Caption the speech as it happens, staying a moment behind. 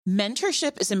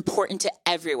Mentorship is important to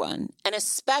everyone, and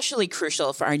especially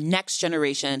crucial for our next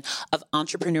generation of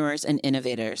entrepreneurs and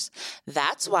innovators.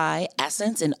 That's why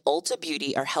Essence and Ulta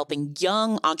Beauty are helping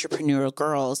young entrepreneurial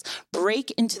girls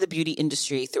break into the beauty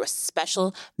industry through a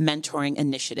special mentoring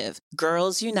initiative,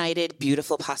 Girls United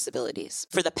Beautiful Possibilities.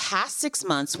 For the past 6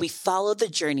 months, we followed the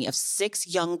journey of 6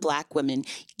 young Black women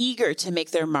eager to make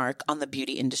their mark on the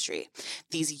beauty industry.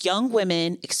 These young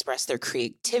women expressed their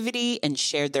creativity and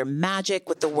shared their magic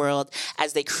with the world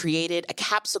as they created a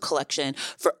capsule collection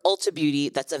for Ulta Beauty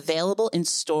that's available in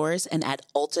stores and at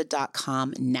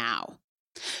Ulta.com now.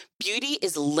 Beauty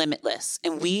is limitless,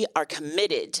 and we are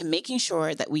committed to making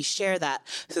sure that we share that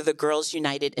through the Girls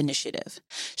United initiative.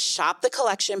 Shop the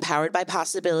collection powered by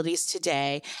Possibilities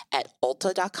today at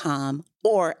Ulta.com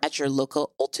or at your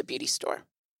local Ulta Beauty store.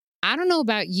 I don't know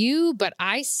about you, but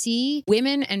I see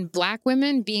women and Black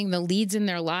women being the leads in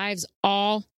their lives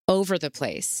all over the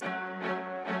place.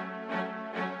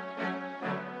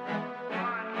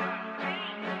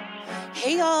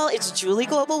 Hey y'all, it's Julie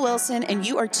Global Wilson, and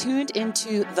you are tuned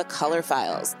into The Color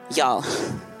Files. Y'all,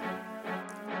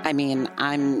 I mean,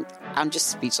 I'm just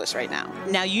speechless right now.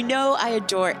 Now, you know I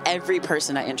adore every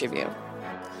person I interview.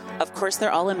 Of course,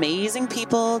 they're all amazing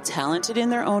people, talented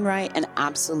in their own right, and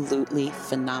absolutely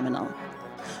phenomenal.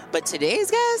 But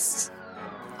today's guest,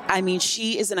 I mean,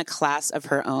 she is in a class of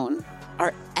her own.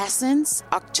 Our Essence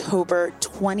October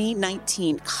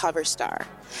 2019 cover star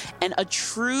and a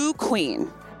true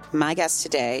queen. My guest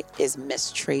today is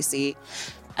Miss Tracee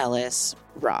Ellis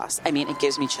Ross. I mean, it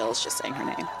gives me chills just saying her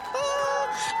name.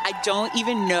 I don't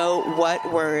even know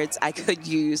what words I could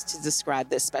use to describe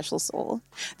this special soul.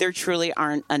 There truly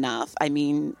aren't enough. I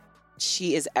mean,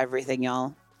 she is everything,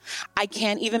 y'all. I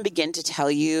can't even begin to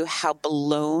tell you how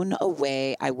blown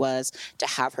away I was to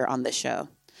have her on the show.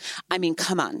 I mean,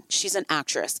 come on. She's an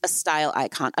actress, a style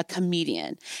icon, a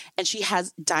comedian, and she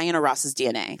has Diana Ross's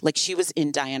DNA. Like, she was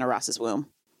in Diana Ross's womb.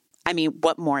 I mean,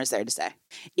 what more is there to say?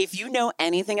 If you know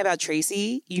anything about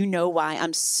Tracee, you know why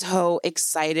I'm so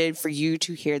excited for you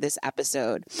to hear this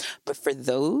episode. But for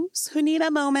those who need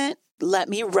a moment, let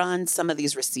me run some of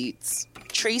these receipts.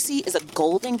 Tracee is a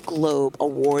Golden Globe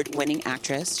award-winning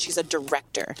actress. She's a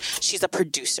director. She's a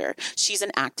producer. She's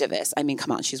an activist. I mean,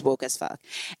 come on, she's woke as fuck.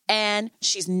 And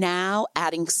she's now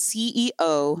adding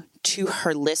CEO to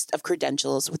her list of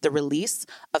credentials with the release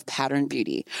of Pattern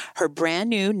Beauty, her brand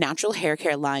new natural hair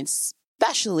care line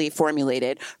specially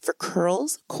formulated for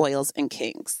curls, coils, and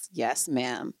kinks. Yes,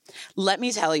 ma'am. Let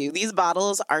me tell you, these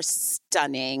bottles are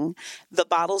stunning. The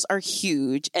bottles are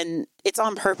huge, and it's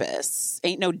on purpose.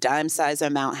 Ain't no dime size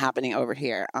amount happening over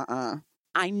here.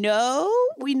 I know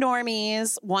we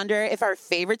normies wonder if our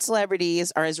favorite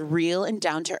celebrities are as real and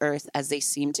down to earth as they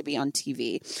seem to be on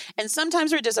TV. And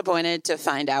sometimes we're disappointed to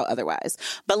find out otherwise.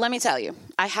 But let me tell you,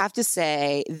 I have to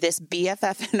say this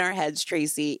BFF in our heads,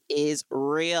 Tracee, is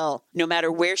real, no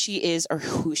matter where she is or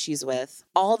who she's with.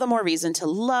 All the more reason to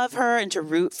love her and to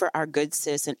root for our good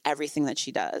sis and everything that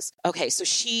she does. Okay, so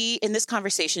in this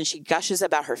conversation, she gushes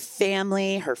about her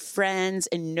family, her friends,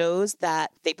 and knows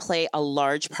that they play a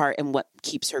large part in what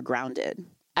keeps her grounded.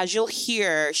 As you'll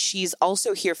hear, she's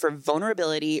also here for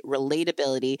vulnerability,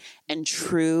 relatability, and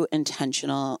true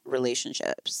intentional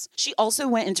relationships. She also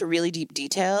went into really deep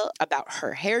detail about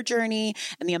her hair journey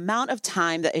and the amount of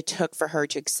time that it took for her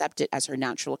to accept it as her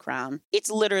natural crown. It's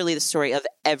literally the story of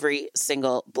every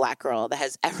single Black girl that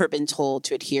has ever been told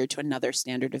to adhere to another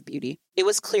standard of beauty. It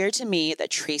was clear to me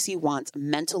that Tracee wants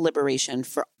mental liberation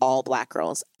for all Black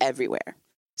girls everywhere.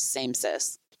 Same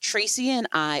sis. Tracee and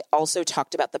I also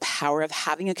talked about the power of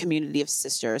having a community of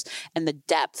sisters and the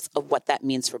depth of what that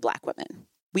means for Black women.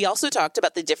 We also talked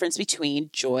about the difference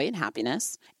between joy and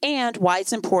happiness and why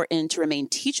it's important to remain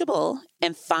teachable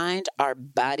and find our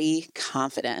body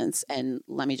confidence. And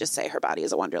let me just say, her body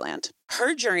is a wonderland.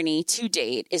 Her journey to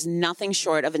date is nothing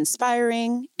short of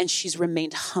inspiring, and she's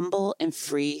remained humble and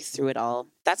free through it all.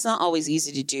 That's not always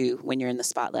easy to do when you're in the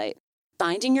spotlight.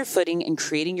 Finding your footing and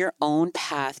creating your own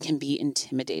path can be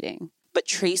intimidating. But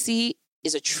Tracee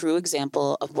is a true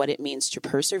example of what it means to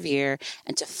persevere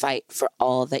and to fight for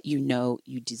all that you know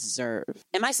you deserve.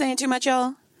 Am I saying too much,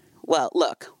 y'all? Well,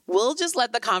 look, we'll just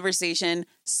let the conversation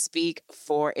speak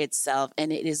for itself,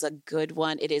 and it is a good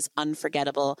one. It is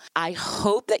unforgettable. I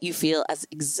hope that you feel as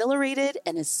exhilarated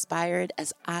and inspired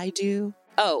as I do.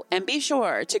 Oh, and be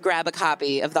sure to grab a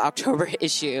copy of the October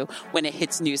issue when it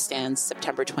hits newsstands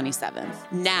September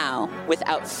 27th. Now,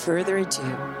 without further ado,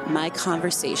 my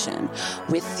conversation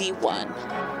with the one,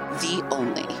 the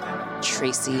only,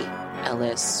 Tracee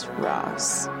Ellis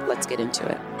Ross. Let's get into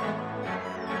it.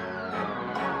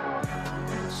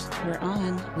 We're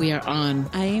on. We are on.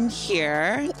 I am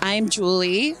here. I'm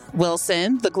Julie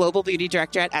Wilson, the Global Beauty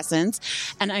Director at Essence,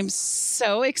 and I'm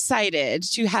so excited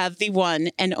to have the one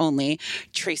and only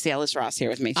Tracee Ellis Ross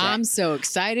here with me today. I'm so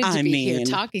excited to be here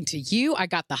talking to you. I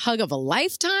got the hug of a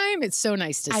lifetime. It's so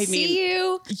nice to see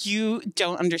you. You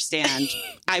don't understand.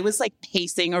 I was like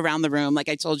pacing around the room, like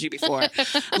I told you before,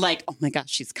 like, oh my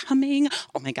gosh, she's coming.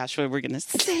 Oh my gosh, what we're going to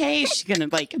say. She's going to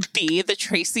like be the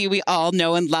Tracee we all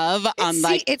know and love.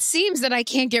 It seems that I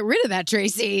can't get rid of that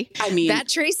Tracee. I mean, that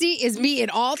Tracee is me at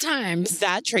all times.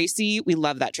 That Tracee, we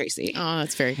love that Tracee. Oh,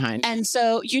 that's very kind. And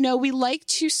so, we like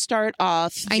to start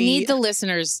off. I need the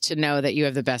listeners to know that you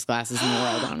have the best glasses in the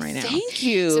world on right now. Thank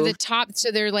you.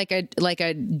 So they're like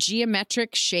a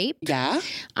geometric shape. Yeah.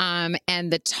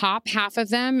 And the top half of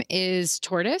them is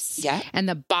tortoise. Yeah. And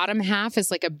the bottom half is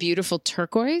like a beautiful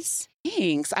turquoise.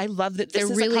 Thanks. I love that. This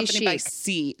They're is really accompanied by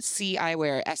chic. C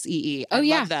Eyewear, SEE. Oh, I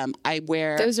love them. I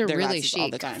wear those are their really chic all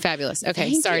the chic. time. Fabulous.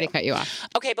 Okay, sorry to cut you off.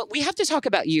 Okay, but we have to talk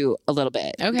about you a little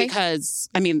bit. Okay. Because,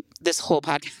 this whole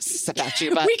podcast is about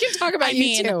you. But we can talk about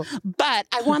you too. But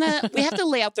we have to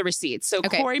lay out the receipts. So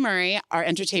Corey Murray, our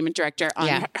entertainment director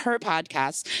on her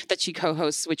podcast that she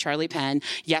co-hosts with Charlie Penn,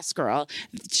 Yes Girl,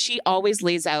 she always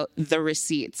lays out the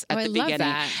receipts at the beginning.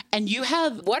 That. And you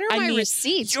have... What are my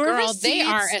receipts, your girl? receipts they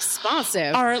are responsive.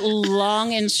 Are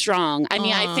long and strong.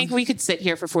 I think we could sit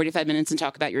here for 45 minutes and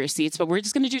talk about your receipts, but we're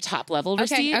just going to do top level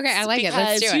receipts. Okay, I like it.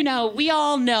 Let's do it. Because, we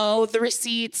all know the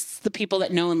receipts, the people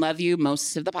that know and love you,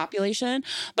 most of the population.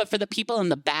 But for the people in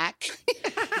the back,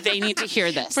 they need to hear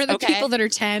this. For the people that are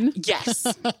 10? Yes,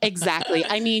 exactly.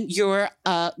 You're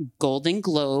a Golden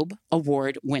Globe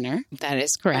Award winner. That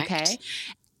is correct. Okay.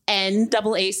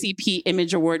 NAACP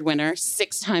Image Award winner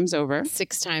 6 times over.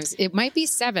 6 times. It might be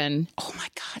 7. Oh my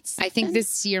God. 7? I think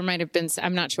this year might have been,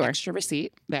 I'm not sure. Extra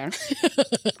receipt there.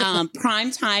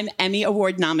 Primetime Emmy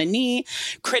Award nominee,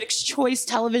 Critics' Choice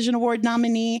Television Award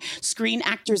nominee, Screen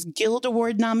Actors Guild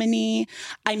Award nominee.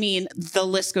 The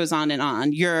list goes on and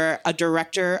on. You're a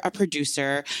director, a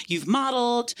producer. You've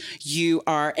modeled. You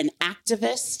are an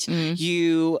activist.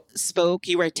 You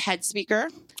were a TED speaker.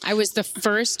 I was the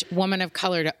first woman of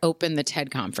color to open the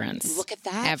TED conference. Look at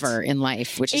that. Ever in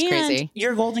life, which is crazy.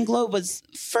 Your Golden Globe was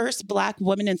first Black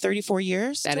woman in 34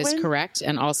 years. That is correct.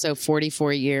 And also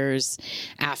 44 years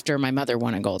after my mother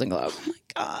won a Golden Globe. Oh my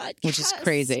God. Which is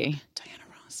crazy. Diana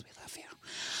Ross, we love you.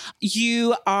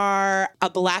 You are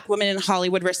a Black woman in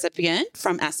Hollywood recipient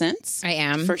from Essence. I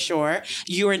am. For sure.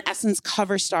 You are an Essence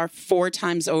cover star 4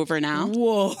 times over now.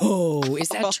 Whoa. Is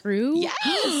that true?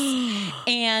 Yes.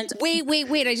 And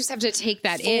wait. I just have to take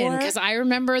that in because I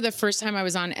remember the first time I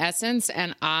was on Essence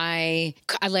and I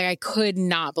could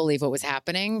not believe what was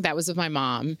happening. That was with my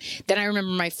mom. Then I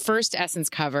remember my first Essence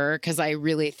cover because I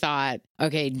really thought,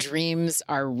 okay, dreams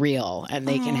are real and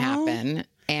they can happen.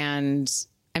 And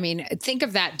think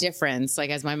of that difference.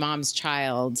 Like as my mom's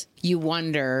child, you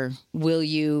wonder, will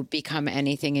you become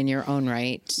anything in your own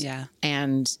right? Yeah.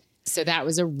 And so that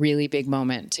was a really big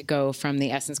moment to go from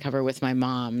the Essence cover with my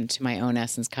mom to my own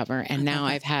Essence cover. And now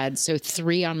I've had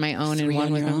 3 on my own and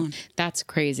 1 with my own. That's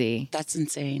crazy. That's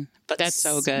insane. But that's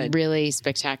so good. Really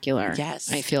spectacular.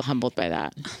 Yes. I feel humbled by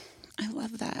that. I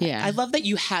love that. Yeah. I love that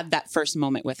you had that first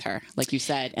moment with her, like you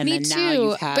said. And Me then too. Now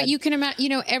you've had... But you can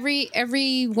imagine,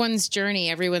 everyone's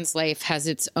journey, everyone's life has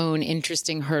its own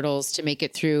interesting hurdles to make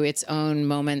it through, its own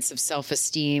moments of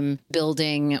self-esteem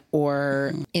building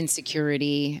or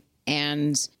insecurity.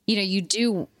 And,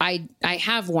 I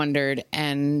have wondered.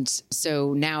 And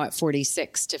so now at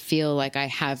 46 to feel like I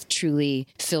have truly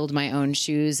filled my own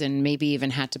shoes and maybe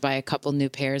even had to buy a couple new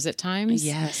pairs at times.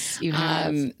 Yes, you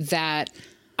have. That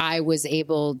I was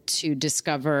able to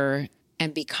discover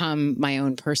and become my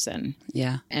own person.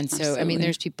 Yeah. And so,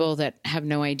 there's people that have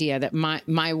no idea that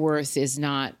my worth is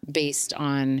not based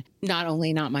on not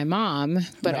only not my mom,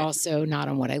 but also not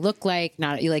on what I look like.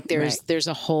 Not like there's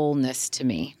a wholeness to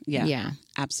me. Yeah. Yeah.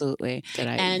 Absolutely. That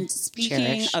I and speaking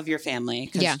cherish. of your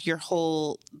family, because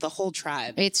the whole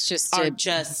tribe, it's just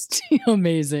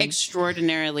amazing,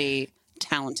 extraordinarily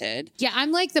talented. Yeah,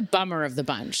 I'm like the bummer of the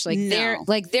bunch. Like they're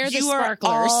the you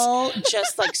sparklers. Are all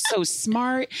just like so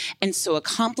smart and so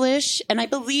accomplished. And I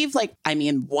believe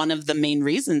one of the main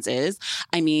reasons is,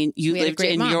 you lived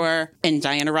in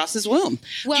Diana Ross's womb.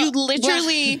 Well, you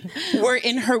literally were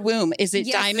in her womb. Is it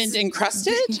diamond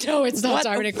encrusted? No, it's not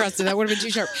diamond encrusted. That would have been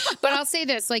too sharp. But I'll say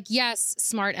this, yes,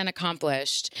 smart and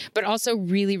accomplished, but also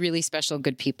really, really special,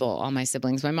 good people, all my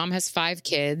siblings. My mom has 5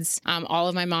 kids. All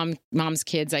of my mom's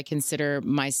kids I consider consider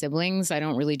my siblings. I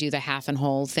don't really do the half and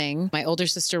whole thing. My older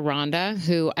sister, Rhonda,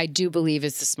 who I do believe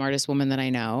is the smartest woman that I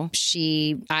know.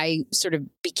 I sort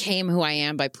of became who I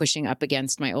am by pushing up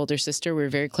against my older sister. We were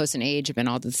very close in age, have been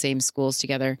all to the same schools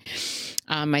together.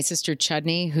 My sister,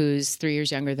 Chudney, who's 3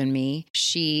 years younger than me,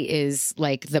 she is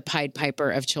like the Pied Piper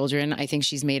of children. I think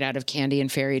she's made out of candy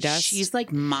and fairy dust. She's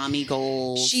like mommy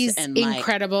goals. She's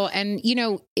incredible. And,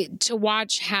 to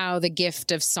watch how the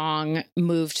gift of song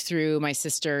moved through my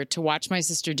sister, to watch my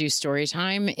sister do story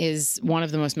time is one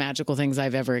of the most magical things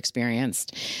I've ever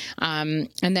experienced. And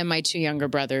then my two younger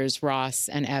brothers, Ross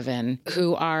and Evan,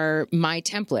 who are my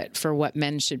template for what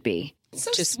men should be.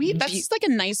 So just sweet. That's like a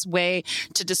nice way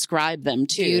to describe them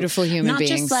too. Beautiful human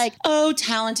beings. Not just like, oh,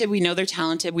 talented. We know they're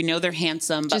talented. We know they're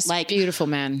handsome. But just like beautiful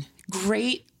men.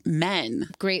 Great men.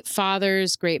 Great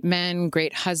fathers, great men,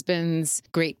 great husbands,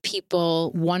 great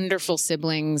people, wonderful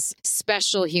siblings,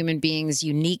 special human beings,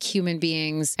 unique human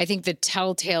beings. I think the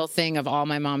telltale thing of all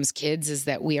my mom's kids is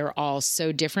that we are all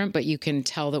so different, but you can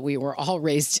tell that we were all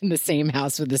raised in the same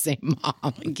house with the same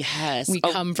mom. Yes. We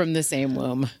come from the same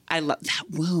womb. I love that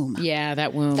womb. Yeah,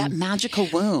 that womb. That magical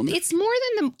womb. It's more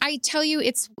than I tell you,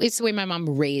 it's the way my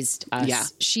mom raised us. Yeah.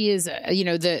 She is,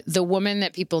 the woman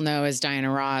that people know as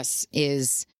Diana Ross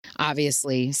is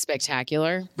obviously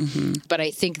spectacular, but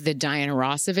I think the Diana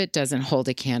Ross of it doesn't hold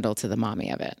a candle to the mommy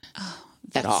of it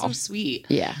That's at all. so sweet.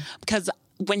 Yeah. Because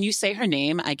when you say her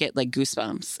name, I get like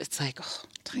goosebumps. It's like, oh,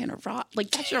 Diana Ross.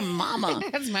 Like, that's your mama.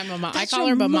 That's my mama. That's I call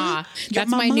her Mama. Your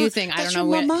That's my mama. new thing. I That's don't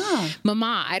know your where mama.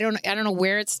 Mama. I don't know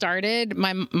where it started.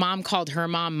 My mom called her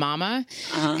mom Mama,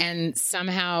 and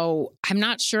somehow I'm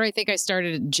not sure. I think I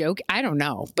started a joke. I don't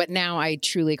know, but now I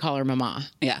truly call her Mama.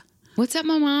 Yeah. What's up,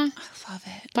 Mama? I love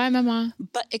it. Bye, Mama.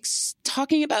 But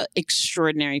talking about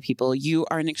extraordinary people, you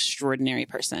are an extraordinary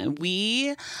person.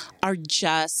 We are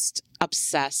just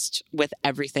obsessed with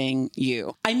everything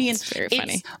you. I mean, it's very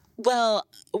funny. Well,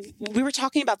 we were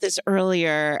talking about this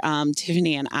earlier,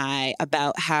 Tiffany and I,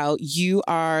 about how you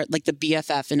are like the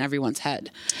BFF in everyone's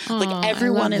head. Like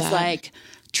everyone is like,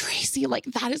 Tracee, like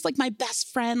that is like my best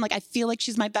friend. Like I feel like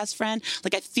she's my best friend.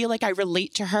 Like I feel like I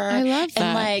relate to her. I love that.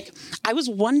 And like I was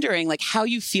wondering like how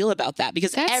you feel about that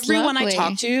because That's everyone lovely. I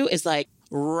talk to is like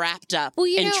wrapped up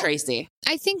in Tracee.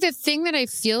 I think the thing that I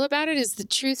feel about it is the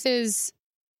truth is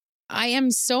I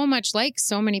am so much like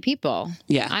so many people.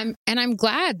 Yeah. I'm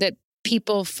glad that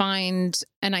people find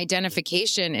an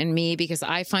identification in me because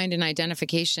I find an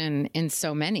identification in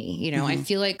so many. I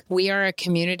feel like we are a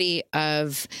community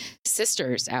of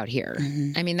sisters out here.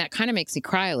 I mean, that kind of makes me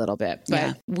cry a little bit,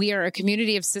 but we are a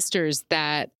community of sisters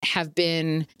that have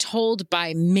been told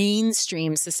by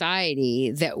mainstream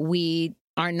society that we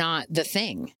are not the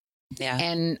thing. Yeah.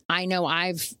 And I know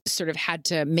I've sort of had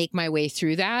to make my way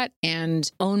through that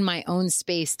and own my own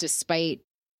space despite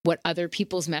what other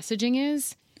people's messaging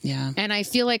is. Yeah. And I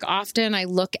feel like often I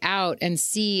look out and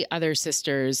see other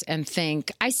sisters and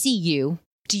think, I see you.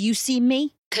 Do you see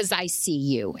me? Because I see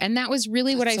you. And that was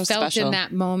really what I felt in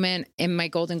that moment, in my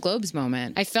Golden Globes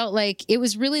moment. I felt like it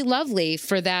was really lovely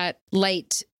for that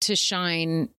light to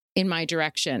shine in my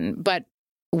direction. But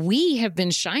we have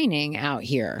been shining out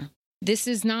here. This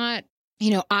is not,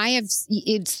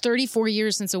 it's 34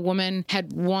 years since a woman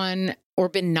had won or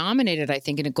been nominated, I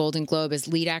think, in a Golden Globe as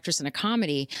lead actress in a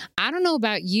comedy. I don't know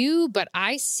about you, but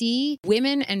I see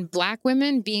women and Black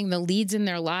women being the leads in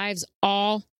their lives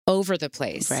all over the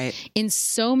place, right? In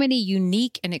so many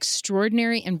unique and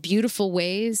extraordinary and beautiful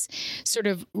ways, sort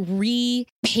of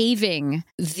repaving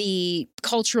the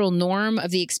cultural norm of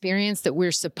the experience that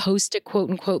we're supposed to quote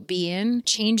unquote be in,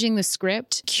 changing the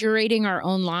script, curating our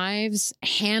own lives,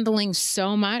 handling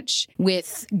so much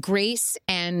with grace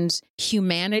and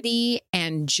humanity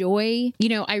and joy.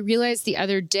 I realized the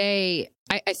other day,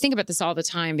 I think about this all the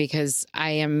time because I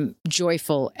am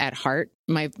joyful at heart.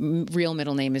 My real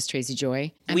middle name is Tracee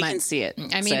Joy. We can see it.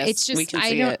 I mean, it's just,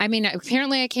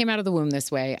 apparently I came out of the womb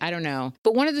this way. I don't know.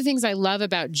 But one of the things I love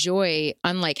about joy,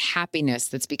 unlike happiness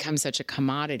that's become such a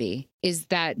commodity, is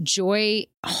that joy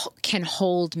can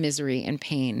hold misery and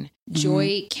pain.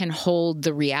 Joy can hold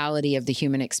the reality of the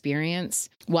human experience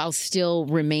while still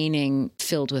remaining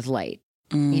filled with light.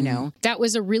 That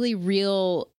was a really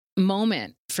real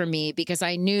moment for me because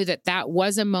I knew that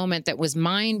was a moment that was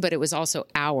mine, but it was also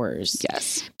ours.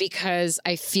 Yes. Because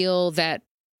I feel that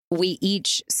we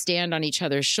each stand on each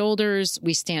other's shoulders.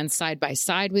 We stand side by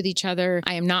side with each other.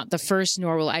 I am not the first,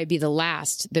 nor will I be the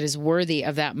last that is worthy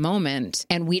of that moment.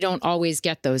 And we don't always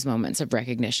get those moments of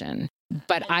recognition.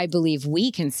 but I believe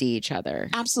we can see each other.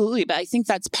 Absolutely. But I think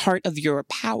that's part of your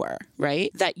power,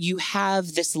 right? That you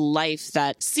have this life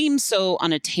that seems so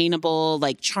unattainable,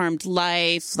 like Charmed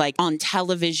Life, like on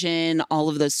television, all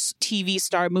of those TV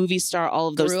star, movie star, all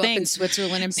of those Grew things. Up in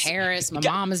Switzerland and Paris. My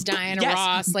mom is Diana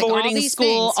Ross. Like boarding all these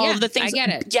school, things. all of the things. I get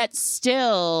it. Yet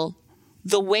still,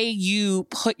 the way you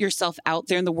put yourself out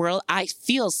there in the world, I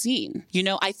feel seen. You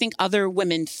know, I think other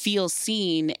women feel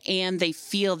seen and they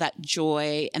feel that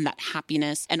joy and that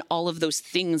happiness and all of those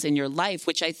things in your life,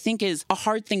 which I think is a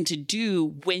hard thing to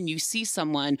do when you see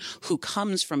someone who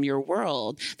comes from your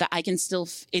world, that I can still,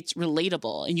 it's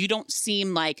relatable and you don't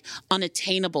seem like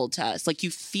unattainable to us. Like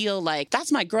you feel like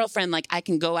that's my girlfriend. Like I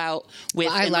can go out with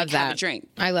and like have a drink.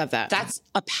 I love that. That's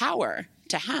a power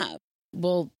to have.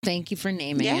 Well, thank you for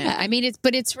naming it. I mean,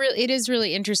 it is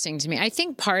really interesting to me. I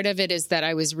think part of it is that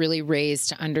I was really raised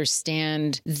to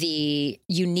understand the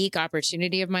unique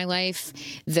opportunity of my life,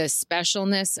 the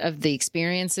specialness of the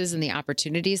experiences and the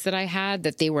opportunities that I had,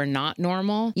 that they were not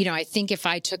normal. You know, I think if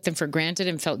I took them for granted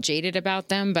and felt jaded about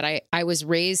them, but I was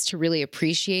raised to really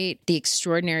appreciate the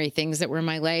extraordinary things that were in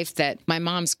my life, that my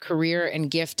mom's career and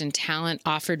gift and talent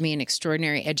offered me an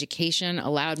extraordinary education,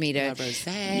 allowed me to... Le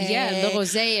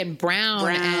Rosé and Brown.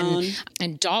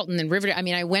 And Dalton and Riverdale. I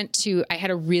mean, I had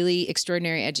a really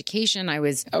extraordinary education. I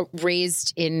was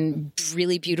raised in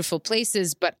really beautiful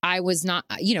places, but I was not,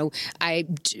 you know,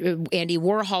 Andy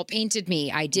Warhol painted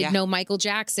me. I did know Michael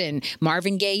Jackson.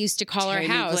 Marvin Gaye used to call our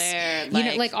house. Blair, you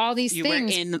know, like all these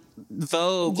things. You were in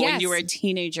Vogue when you were a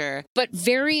teenager. But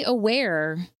very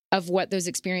aware of what those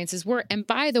experiences were. And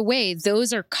by the way,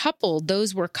 those were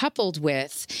coupled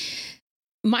with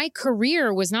my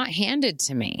career was not handed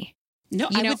to me. No,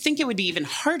 I would think it would be even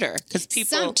harder because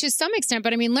people... to some extent,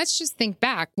 but I mean, let's just think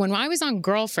back. When I was on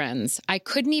Girlfriends, I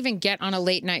couldn't even get on a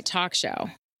late night talk show.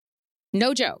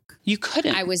 No joke. You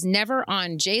couldn't. I was never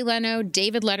on Jay Leno,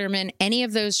 David Letterman, any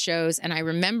of those shows. And I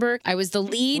remember I was the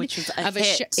lead of a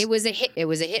show. It was a hit. It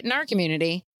was a hit in our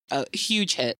community. A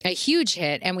huge hit. A huge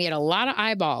hit. And we had a lot of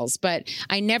eyeballs, but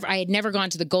I had never gone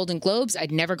to the Golden Globes.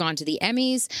 I'd never gone to the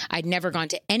Emmys. I'd never gone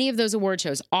to any of those award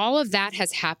shows. All of that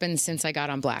has happened since I got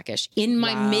on Blackish in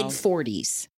my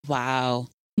mid-40s. Wow.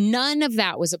 None of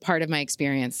that was a part of my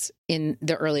experience in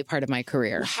the early part of my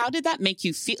career. How did that make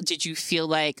you feel? Did you feel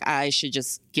like I should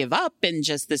just give up and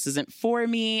just, this isn't for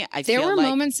me? There were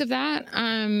moments of that.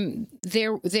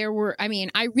 There were, I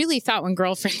mean, I really thought when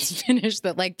Girlfriends finished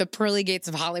that like the pearly gates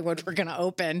of Hollywood were going to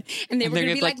open and they were going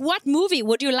to be like, what movie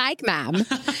would you like, ma'am?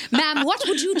 Ma'am, what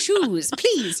would you choose?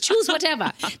 Please choose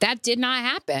whatever. That did not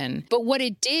happen. But what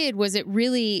it did was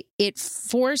it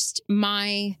forced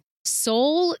my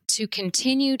soul to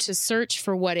continue to search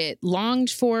for what it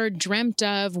longed for, dreamt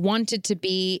of, wanted to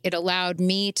be. It allowed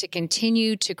me to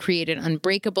continue to create an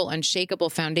unbreakable,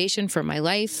 unshakable foundation for my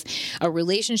life, a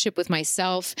relationship with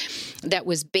myself that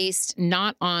was based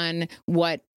not on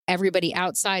what everybody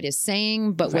outside is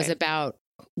saying, but was about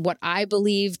what I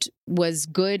believed was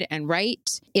good and right.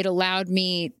 It allowed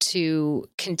me to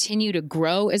continue to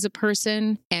grow as a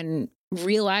person and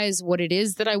realize what it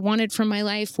is that I wanted from my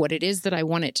life, what it is that I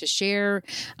wanted to share,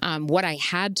 what I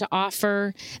had to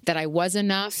offer, that I was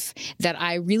enough, that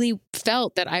I really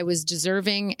felt that I was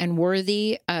deserving and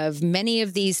worthy of many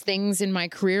of these things in my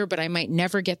career, but I might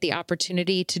never get the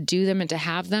opportunity to do them and to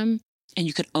have them. And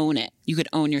you could own it. You could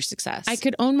own your success. I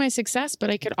could own my success, but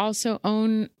I could also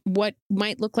own what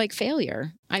might look like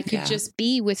failure. I could just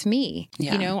be with me.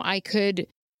 You know, I could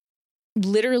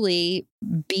literally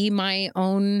be my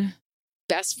own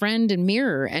best friend and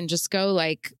mirror and just go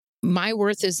like, my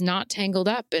worth is not tangled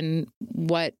up in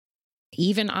what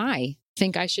even I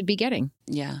think I should be getting.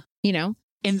 Yeah. You know?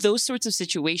 In those sorts of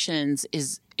situations,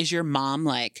 is your mom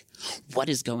like, what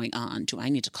is going on? Do I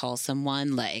need to call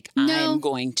someone? Like, no. I'm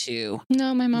going to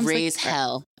my mom's raise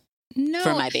hell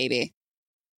for my baby.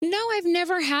 No, I've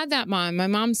never had that mom. My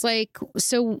mom's like,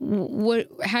 so what,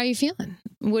 how are you feeling?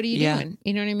 What are you doing?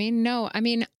 You know what I mean? No, I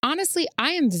mean, honestly,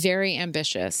 I am very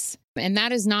ambitious. And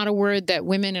that is not a word that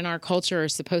women in our culture are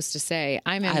supposed to say.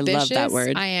 I'm ambitious. I love that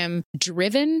word. I am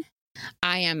driven.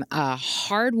 I am a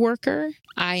hard worker.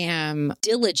 I am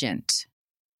diligent.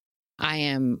 I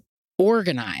am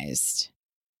organized.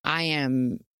 I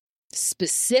am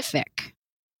specific.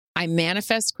 I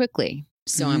manifest quickly.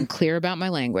 So I'm clear about my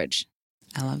language.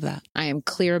 I love that. I am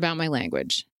clear about my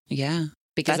language. Yeah.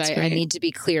 Because I need to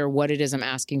be clear what it is I'm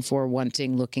asking for,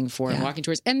 wanting, looking for, and walking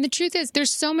towards. And the truth is, there's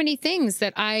so many things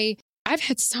that I've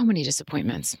had so many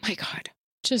disappointments. My God,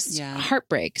 just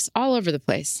heartbreaks all over the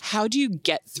place. How do you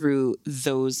get through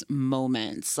those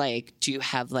moments? Like, do you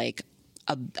have like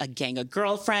a gang of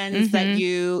girlfriends that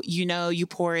you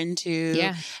pour into?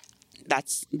 Yeah.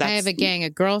 that's I have a gang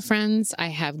of girlfriends. I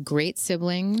have great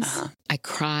siblings. I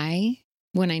cry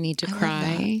when I need to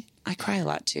cry. I cry a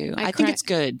lot too. I think it's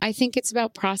good. I think it's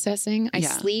about processing. I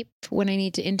sleep when I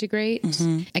need to integrate.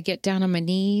 I get down on my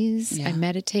knees. I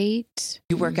meditate.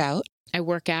 You work out? I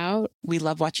work out. We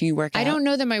love watching you work out. I don't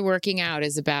know that my working out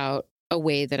is about a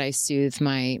way that I soothe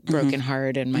my broken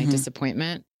heart and my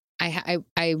disappointment.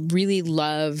 I really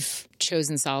love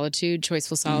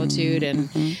choiceful solitude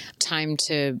and time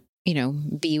to,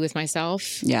 be with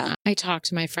myself. Yeah. I talk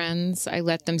to my friends. I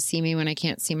let them see me when I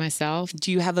can't see myself.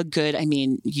 Do you have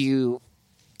you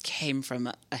came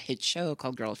from a hit show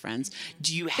called Girlfriends.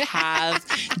 Do you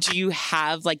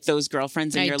have like those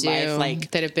girlfriends in your life,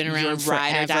 like that have been around forever?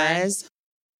 Ride or dies?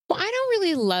 Well, I don't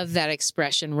really love that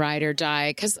expression, ride or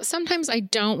die, because sometimes I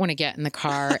don't want to get in the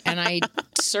car and I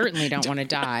certainly don't want to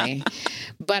die.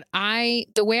 But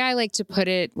the way I like to put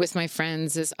it with my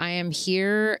friends is I am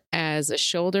here as a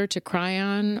shoulder to cry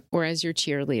on or as your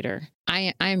cheerleader.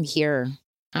 I'm here.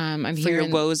 I'm for here your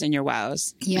woes and your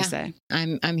wows. Yeah. I say.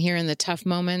 I'm here in the tough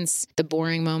moments, the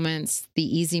boring moments, the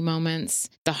easy moments,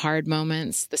 the hard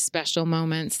moments, the special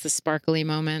moments, the sparkly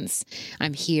moments.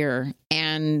 I'm here.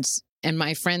 And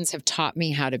my friends have taught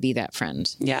me how to be that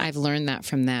friend. Yeah. I've learned that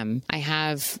from them. I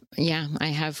have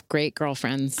great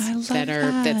girlfriends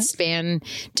that span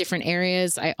different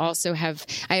areas. I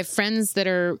have friends that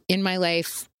are in my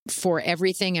life for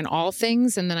everything and all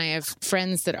things. And then I have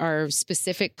friends that are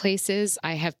specific places.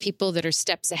 I have people that are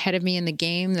steps ahead of me in the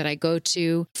game that I go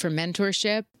to for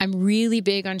mentorship. I'm really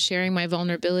big on sharing my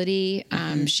vulnerability,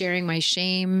 sharing my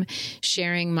shame,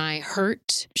 sharing my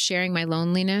hurt, sharing my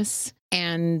loneliness.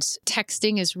 And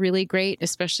texting is really great,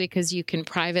 especially because you can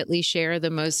privately share the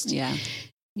most,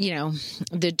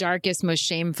 the darkest, most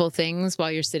shameful things while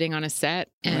you're sitting on a set.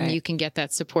 And you can get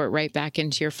that support right back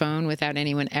into your phone without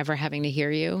anyone ever having to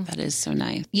hear you. That is so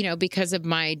nice. Because of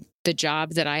the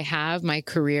job that I have, my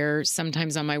career,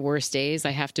 sometimes on my worst days,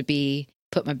 I have to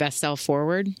put my best self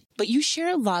forward. But you share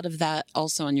a lot of that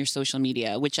also on your social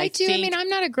media, which I do. think... I mean, I'm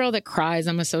not a girl that cries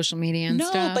on my social media and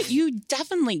stuff. No, but you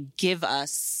definitely give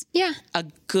us a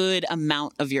good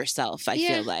amount of yourself, I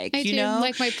feel like. I do.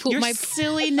 Like your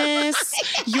silliness,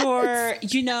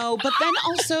 but then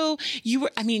also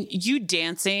you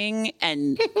dancing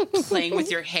and playing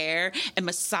with your hair and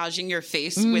massaging your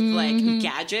face with like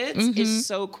gadgets is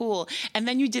so cool. And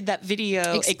then you did that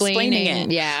video explaining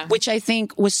it, which I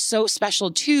think was so special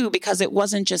too, because it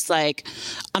wasn't just like,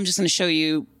 I'm just going to show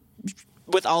you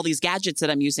with all these gadgets that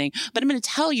I'm using, but I'm going to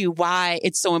tell you why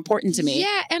it's so important to me.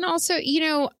 Yeah. And also,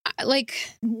 like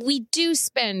we do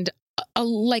spend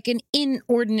an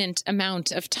inordinate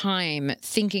amount of time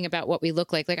thinking about what we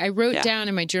look like. Like I wrote down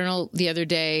in my journal the other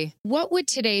day, what would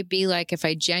today be like if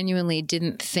I genuinely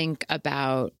didn't think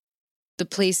about the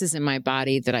places in my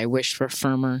body that I wish were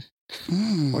firmer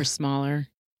or smaller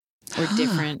or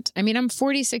different. I mean, I'm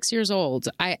 46 years old.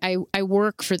 I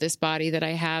work for this body that I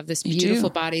have, this beautiful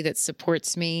body that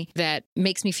supports me, that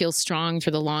makes me feel strong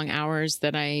for the long hours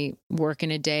that I work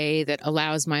in a day, that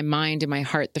allows my mind and my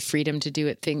heart the freedom to do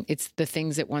it's the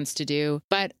things it wants to do.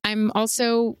 But I'm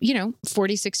also,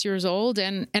 46 years old.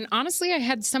 And honestly, I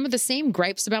had some of the same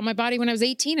gripes about my body when I was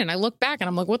 18. And I look back and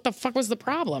I'm like, what the fuck was the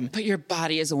problem? But your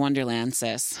body is a wonderland,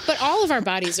 sis. But all of our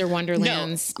bodies are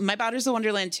wonderlands. No, my body's a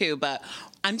wonderland too, but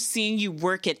I'm seeing you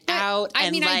work it out.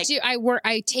 I do.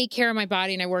 I take care of my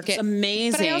body and I work it. It's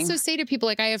amazing. But I also say to people,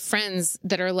 like, I have friends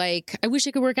that are like, I wish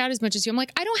I could work out as much as you. I'm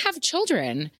like, I don't have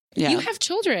children. Yeah. You have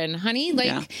children, honey.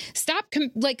 Like, stop.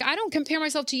 I don't compare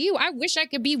myself to you. I wish I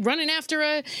could be running after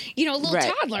a little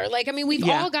toddler. Like, I mean, we've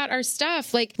all got our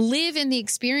stuff. Like, live in the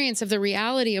experience of the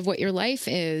reality of what your life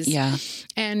is. Yeah.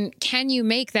 And can you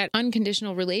make that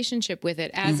unconditional relationship with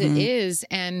it as it is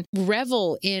and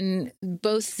revel in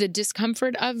both the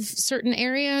discomfort of certain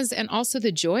areas and also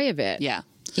the joy of it? Yeah.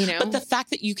 But the fact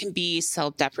that you can be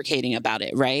self-deprecating about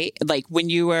it, right? Like when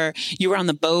you were on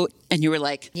the boat and you were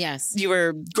like, you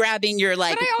were grabbing your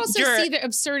like. But I also see the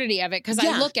absurdity of it because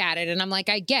I look at it and I'm like,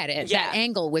 I get it. Yeah. That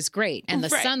angle was great, and the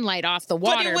sunlight off the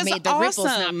water made the ripples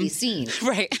not be seen.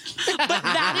 Right. But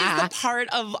that is the part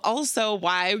of also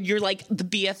why you're like the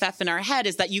BFF in our head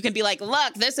is that you can be like,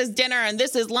 look, this is dinner and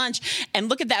this is lunch, and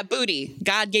look at that booty.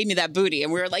 God gave me that booty,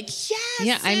 and we were like, yes.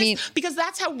 Yeah, sis. I mean, because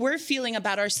that's how we're feeling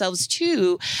about ourselves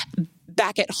too.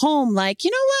 Back at home, like,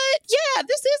 you know what? Yeah,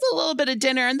 this is a little bit of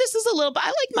dinner and this is a little bit, I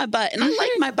like my butt and I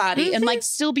like my body and like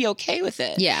still be okay with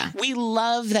it. Yeah. We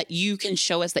love that you can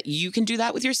show us that you can do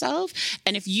that with yourself.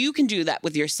 And if you can do that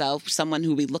with yourself, someone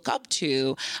who we look up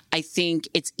to, I think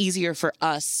it's easier for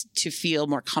us to feel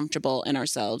more comfortable in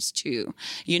ourselves too.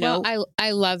 Well,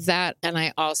 I love that. And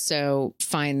I also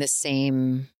find the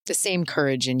same the same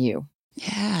courage in you.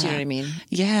 Yeah. Do you know what I mean?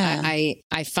 Yeah.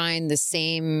 I find the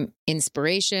same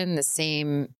inspiration, the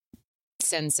same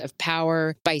sense of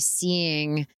power by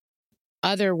seeing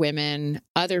other women,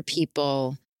 other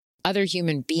people, other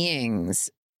human beings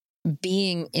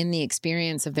being in the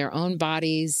experience of their own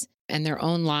bodies and their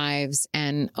own lives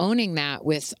and owning that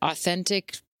with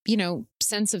authentic,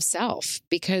 sense of self,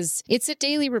 because it's a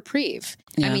daily reprieve.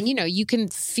 Yeah. I mean, you can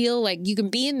feel like you can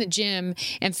be in the gym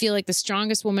and feel like the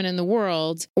strongest woman in the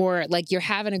world, or like you're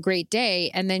having a great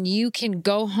day. And then you can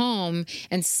go home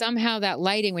and somehow that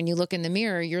lighting, when you look in the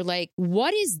mirror, you're like,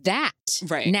 what is that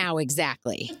now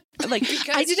exactly? Like,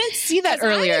 I didn't see that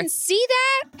earlier. I didn't see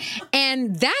that.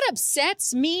 And that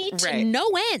upsets me to no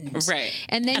end. Right.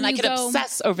 And then I can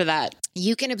obsess over that.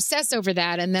 You can obsess over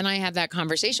that. And then I have that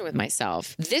conversation with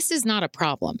myself. This is not a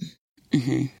problem.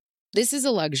 Mm-hmm. This is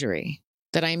a luxury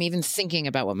that I'm even thinking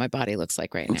about what my body looks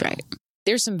like right now. Right.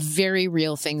 There's some very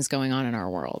real things going on in our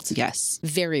world. Yes.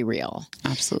 Very real.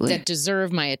 Absolutely. That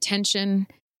deserve my attention,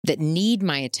 that need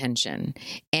my attention.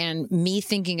 And me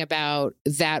thinking about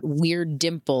that weird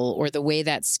dimple or the way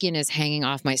that skin is hanging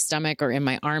off my stomach or in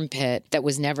my armpit that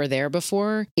was never there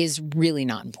before is really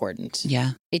not important.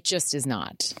 Yeah. It just is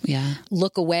not. Yeah.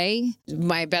 Look away.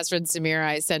 My best friend Samira,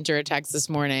 I sent her a text this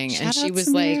morning and she was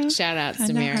Samira. like, shout out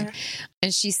Samira.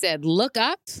 And she said, look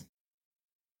up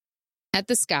at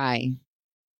the sky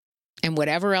and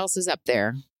whatever else is up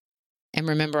there. And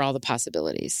remember all the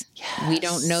possibilities. Yes. We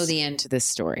don't know the end to this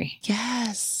story.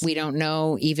 Yes. We don't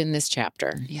know even this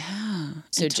chapter. Yeah.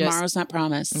 So and tomorrow's not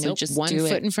promised. So just one do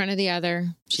foot it. in front of the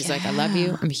other. She's like, I love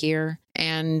you. I'm here.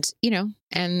 And,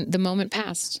 and the moment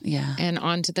passed. Yeah. And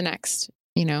on to the next,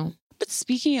 But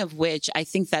speaking of which, I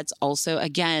think that's also,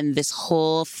 again, this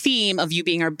whole theme of you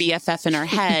being our BFF in our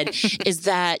head is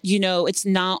that, it's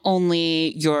not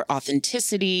only your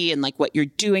authenticity and like what you're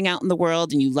doing out in the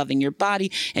world and you loving your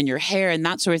body and your hair and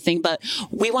that sort of thing, but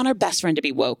we want our best friend to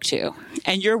be woke too.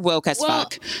 And you're woke as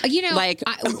fuck.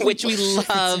 Which we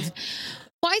love.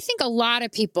 Well, I think a lot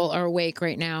of people are awake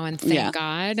right now, and thank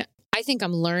God. I think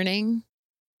I'm learning.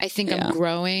 I think I'm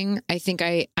growing. I think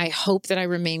I hope that I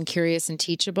remain curious and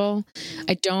teachable.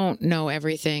 I don't know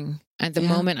everything. At the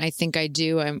moment, I think I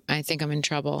do. I think I'm in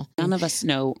trouble. None of us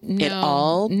know it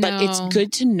all, but it's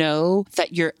good to know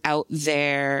that you're out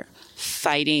there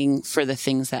fighting for the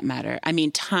things that matter. I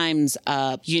mean, Time's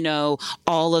Up,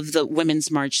 all of the Women's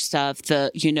March stuff,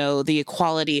 the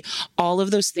equality, all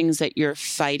of those things that you're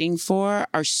fighting for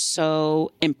are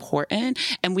so important.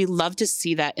 And we love to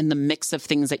see that in the mix of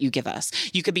things that you give us.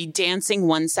 You could be dancing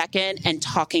 1 second and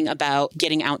talking about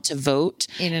getting out to vote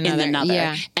in another.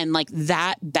 Yeah. And like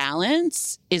that balance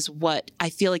is what I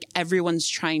feel like everyone's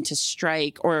trying to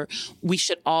strike, or we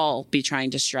should all be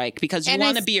trying to strike, because you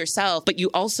want to be yourself, but you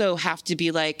also have to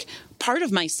be like, part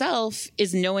of myself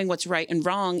is knowing what's right and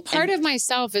wrong. Part of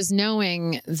myself is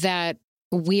knowing that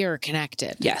we are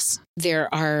connected. Yes.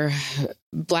 There are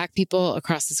Black people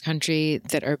across this country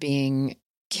that are being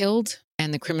killed,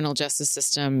 and the criminal justice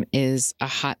system is a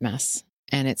hot mess,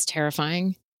 and it's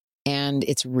terrifying, and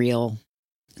it's real.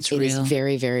 It is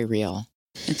very, very real.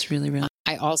 It's really real.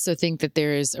 I also think that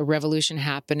there is a revolution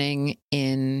happening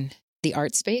in the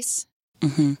art space,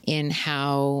 in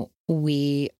how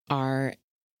we are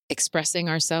expressing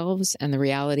ourselves and the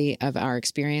reality of our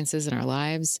experiences in our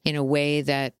lives in a way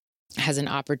that has an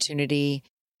opportunity,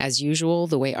 as usual,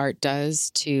 the way art does,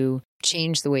 to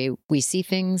change the way we see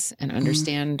things and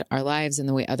understand our lives and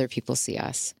the way other people see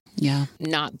us. Yeah.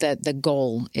 Not that the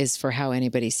goal is for how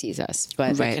anybody sees us,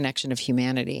 but the connection of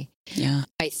humanity. Yeah.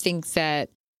 I think that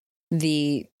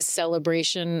the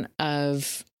celebration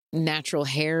of natural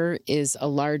hair is a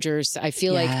larger, I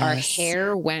feel like our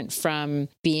hair went from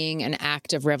being an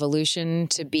act of revolution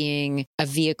to being a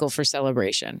vehicle for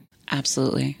celebration.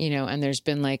 Absolutely. And there's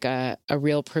been like a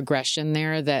real progression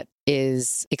there that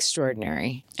is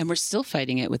extraordinary. And we're still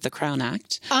fighting it with the Crown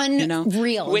Act.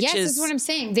 Unreal. Which yes, is that's what I'm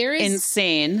saying. There is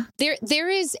insane. There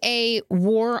is a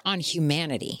war on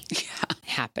humanity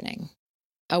happening.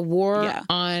 A war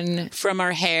on, from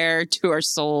our hair to our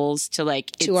souls to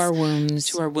to our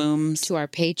wombs, to our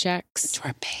paychecks,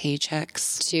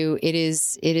 to it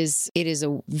is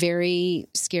a very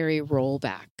scary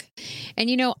rollback. And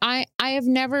I have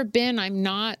never been, I'm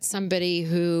not somebody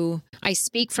who, I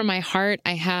speak from my heart.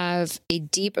 I have a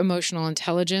deep emotional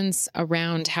intelligence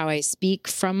around how I speak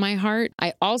from my heart.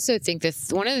 I also think that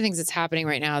one of the things that's happening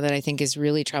right now that I think is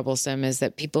really troublesome is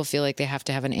that people feel like they have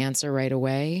to have an answer right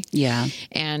away. Yeah.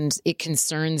 and it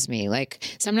concerns me.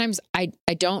 Like sometimes I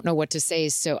don't know what to say.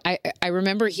 So I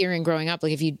remember hearing growing up,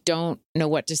 like if you don't know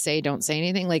what to say, don't say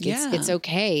anything. Like it's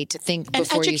okay to think and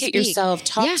before you speak. Educate yourself,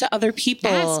 talk to other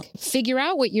people. Figure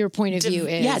out what your point of view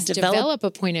is. Yeah, develop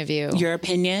a point of view. Your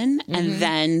opinion and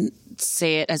then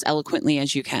say it as eloquently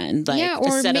as you can. Like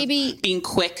or instead maybe of being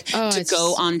quick to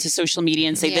go onto social media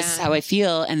and say, this is how I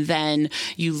feel. And then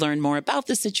you learn more about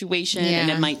the situation and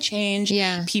it might change.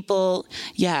 Yeah. People,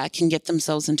 can get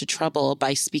themselves into trouble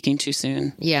by speaking too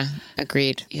soon. Yeah.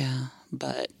 Agreed. Yeah.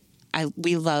 But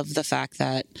we love the fact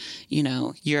that,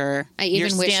 you're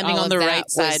standing on the right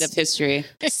side of history.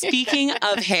 Speaking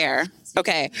of hair.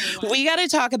 Okay, we got to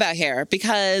talk about hair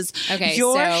because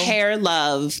your hair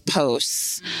love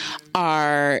posts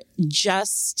are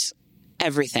just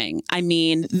everything. I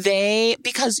mean,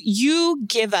 because you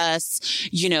give us,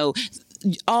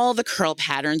 all the curl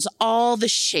patterns, all the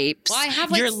shapes. Well, I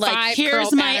have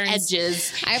here's my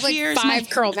edges. I have 5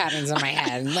 curl patterns on my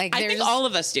head. Like I think all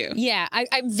of us do. Yeah,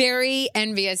 I'm very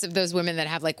envious of those women that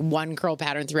have like one curl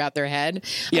pattern throughout their head.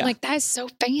 I'm like, that is so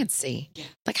fancy. Yeah.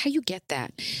 Like how you get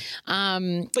that?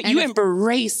 But you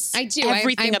embrace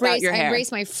everything about your hair. I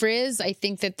embrace my frizz. I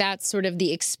think that that's sort of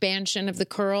the expansion of the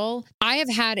curl. I have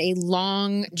had a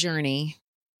long journey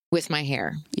with my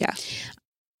hair. Yeah.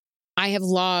 I have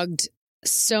logged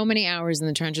so many hours in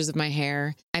the trenches of my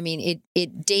hair. I mean,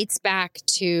 it dates back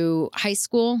to high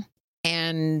school,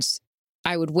 and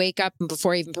I would wake up and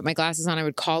before I even put my glasses on, I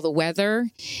would call the weather.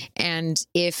 And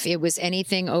if it was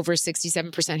anything over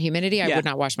 67% humidity, I would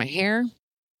not wash my hair.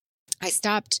 I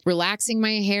stopped relaxing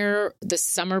my hair the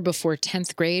summer before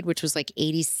 10th grade, which was like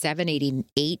 87,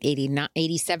 88, 89,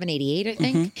 87, 88, I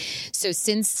think. So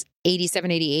since 87,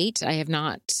 88, I have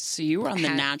not. So you were on the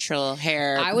natural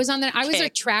hair. I was a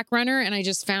track runner, and I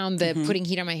just found the putting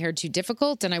heat on my hair too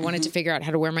difficult, and I wanted to figure out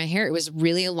how to wear my hair. It was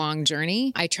really a long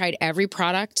journey. I tried every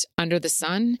product under the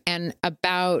sun, and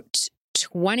about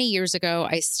 20 years ago,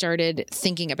 I started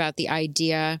thinking about the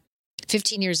idea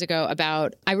 15 years ago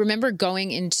I remember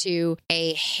going into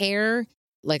a hair,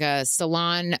 like a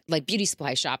salon, like beauty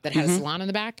supply shop that had a salon in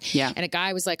the back. Yeah. And a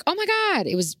guy was like, oh my God,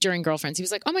 it was during Girlfriends. He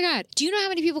was like, oh my God, do you know how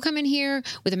many people come in here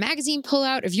with a magazine pull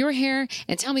out of your hair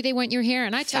and tell me they want your hair?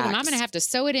 And I told him I'm going to have to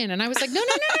sew it in. And I was like, no.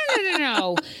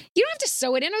 You don't have to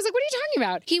sew it in. I was like, what are you talking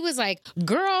about? He was like,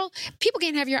 girl, people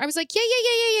can't have your hair. I was like,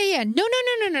 yeah. No.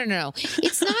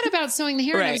 It's not about sewing the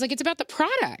hair. Right. And I was like, it's about the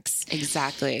products.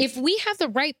 Exactly. If we have the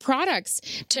right products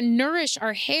to nourish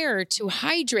our hair, to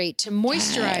hydrate, to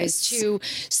moisturize, to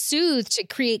soothe, to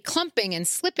create clumping and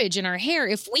slippage in our hair,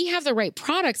 if we have the right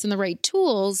products and the right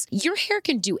tools, your hair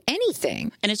can do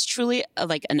anything. And it's truly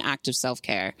like an act of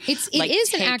self-care. It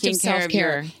is an act of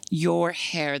self-care. Your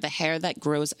hair, the hair that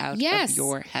grows out of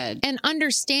your head. And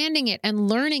understanding it and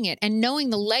learning it and knowing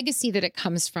the legacy that it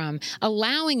comes from,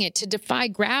 allowing it to defy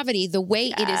gravity the way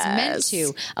it is meant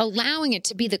to, allowing it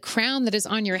to be the crown that is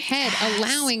on your head,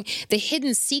 allowing the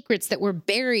hidden secrets that were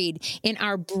buried in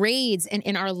our braids and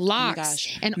in our locks.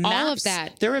 And maps, all of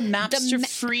that. There are maps to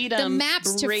freedom. The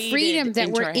maps to freedom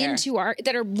that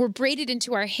were braided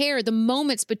into our hair. The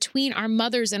moments between our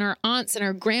mothers and our aunts and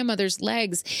our grandmothers'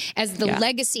 legs, as the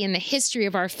legacy and the history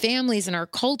of our families and our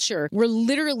culture were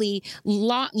literally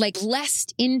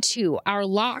lessed into our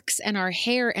locks and our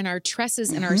hair and our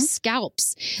tresses and our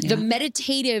scalps. The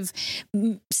meditative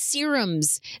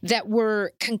serums that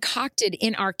were concocted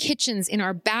in our kitchens, in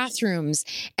our bathrooms.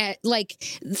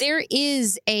 There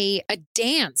is a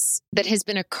dance that has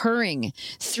been occurring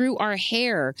through our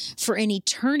hair for an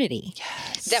eternity.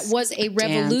 Yes. That was a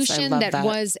revolution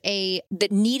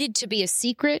that needed to be a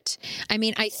secret. I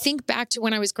mean, I think back to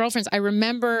when I was Girlfriends. I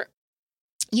remember,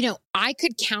 I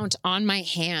could count on my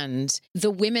hand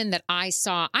the women that I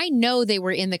saw. I know they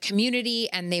were in the community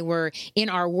and they were in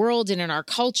our world and in our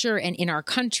culture and in our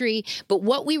country. But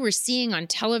what we were seeing on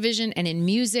television and in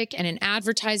music and in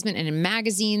advertisement and in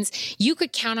magazines, you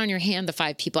could count on your hand the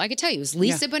 5 people. I could tell you, it was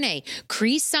Lisa Bonet,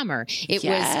 Cree Summer. It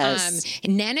was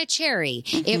Nana Cherry.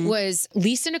 It was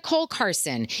Lisa Nicole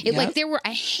Carson. There were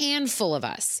a handful of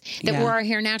us that wore our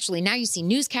hair naturally. Now you see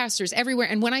newscasters everywhere.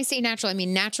 And when I say natural, I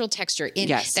mean natural texture.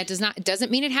 That doesn't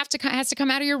mean it has to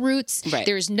come out of your roots. Right.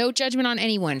 There is no judgment on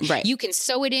anyone. Right. You can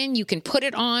sew it in, you can put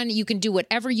it on, you can do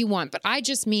whatever you want. But I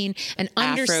just mean an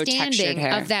understanding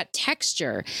of that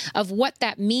texture, of what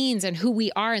that means and who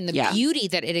we are and the beauty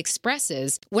that it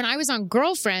expresses. When I was on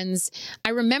Girlfriends, I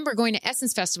remember going to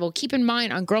Essence Festival. Keep in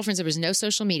mind, on Girlfriends, there was no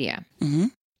social media.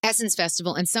 Essence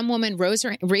Festival, and some woman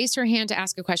raised her hand to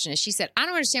ask a question. And she said, I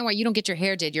don't understand why you don't get your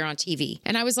hair did. You're on TV.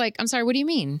 And I was like, I'm sorry, what do you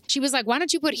mean? She was like, why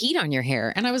don't you put heat on your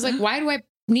hair? And I was like, why do I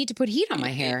need to put heat on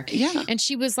my hair. Yeah. And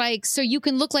she was like, so you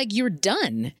can look like you're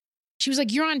done. She was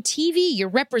like, you're on TV, you're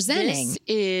representing. This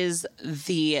is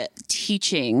the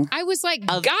teaching. I was like,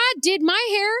 God did my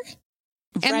hair.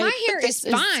 And Right, my hair is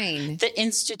fine. The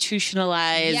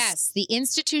institutionalized. Yes, the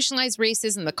institutionalized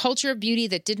racism, the culture of beauty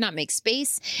that did not make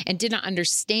space and did not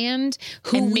understand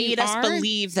who and we made are. us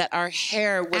believe that our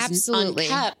hair was Absolutely.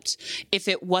 unkept if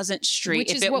it wasn't straight, Which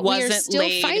if is it what we are wasn't still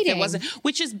laid, if fighting. it wasn't,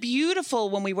 which is beautiful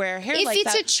when we wear our hair If like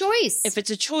it's that. a choice. If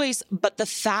it's a choice, but the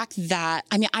fact that,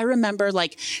 I mean, I remember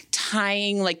like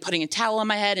tying, like putting a towel on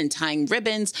my head and tying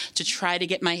ribbons to try to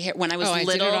get my hair when I was I did it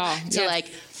little all. to Yeah. like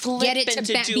flip Get it and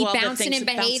to do be all the bouncing things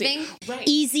and bouncing. behaving, Right.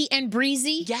 easy and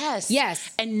breezy. Yes.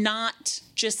 Yes. And not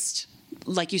just,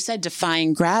 like you said,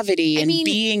 defying gravity and mean,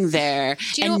 being there.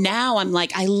 do you know- And now I'm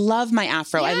like, I love my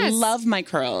afro. I Yes. love my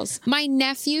curls. My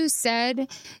nephew said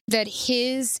that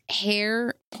his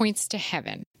hair points to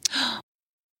heaven.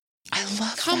 I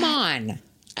love Come that. on.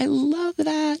 I love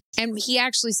that. And he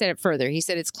actually said it further. He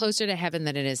said it's closer to heaven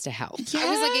than it is to hell. I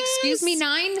was like, excuse me,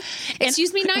 9?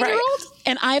 Excuse me, 9-year-old? Right.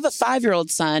 And I have a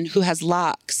 5-year-old son who has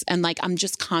locks. And like, I'm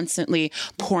just constantly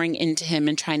pouring into him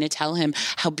and trying to tell him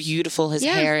how beautiful his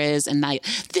hair is. And like,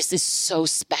 this is so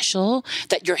special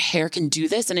that your hair can do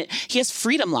this. And he has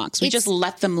freedom locks. We just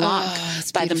let them lock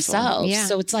by themselves. Yeah.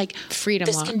 So it's like, Freedom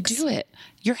this locks. can do it.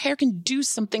 Your hair can do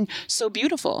something so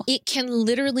beautiful. It can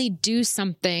literally do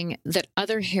something that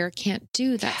other hair can't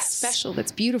do. That's special.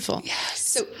 That's beautiful. Yes.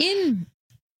 So in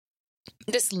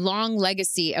this long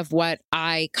legacy of what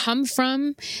I come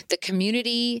from, the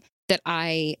community that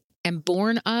I am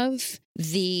born of,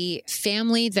 the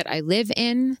family that I live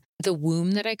in, the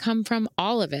womb that I come from,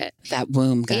 all of it. That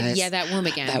womb, guys. That womb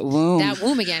again. That womb. That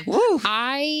womb again. Woo.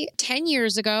 10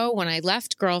 years ago, when I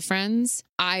left Girlfriends,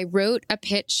 I wrote a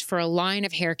pitch for a line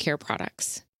of hair care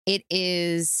products. It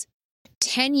is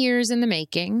 10 years in the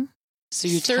making. So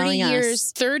you're 30 telling years,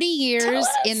 us. 30 years Tell us.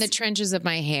 in the trenches of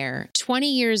my hair,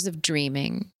 20 years of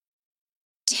dreaming,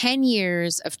 10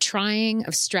 years of trying,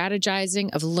 of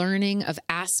strategizing, of learning, of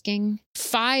asking,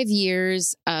 5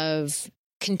 years of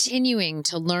continuing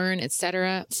to learn,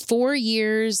 etc. 4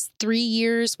 years, 3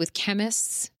 years with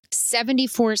chemists,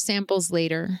 74 samples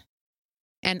later,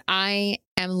 and I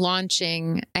am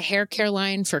launching a hair care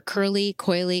line for curly,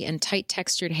 coily, and tight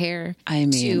textured hair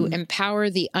to empower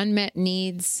the unmet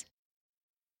needs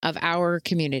of our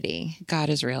community. God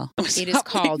is real. It is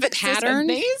called Pattern.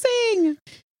 Amazing.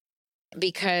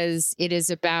 Because it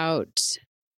is about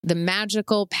the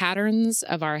magical patterns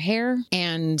of our hair.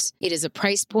 And it is a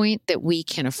price point that we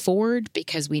can afford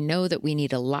because we know that we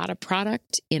need a lot of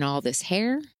product in all this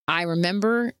hair. I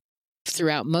remember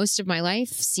throughout most of my life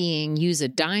use a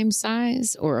dime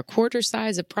size or a quarter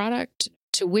size of product,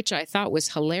 to which I thought was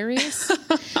hilarious,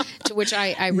 to which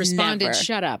I responded, Never.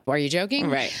 Shut up. Are you joking?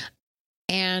 Right.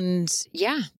 And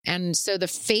and so the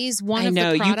phase 1 of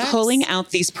know, the products. you pulling out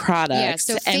these products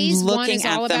so and phase 1 looking is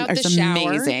at all them about is the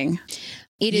shower. amazing.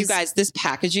 You guys, this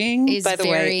packaging, by the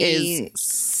way, is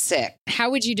sick.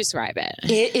 How would you describe it?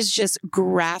 It is just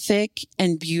graphic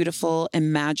and beautiful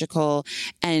and magical.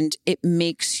 And it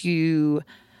makes you,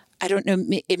 I don't know,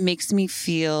 it makes me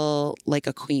feel like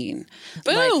a queen.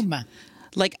 Boom.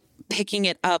 Like picking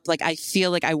it up, like I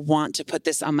feel like I want to put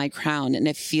this on my crown, and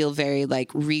I feel very like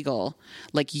regal,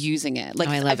 like using it. Like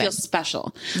I feel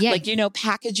special. Yeah. Like,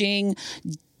 packaging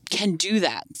can do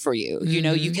that for you.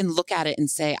 You can look at it and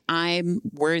say, I'm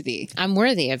worthy. I'm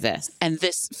worthy of this. And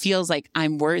this feels like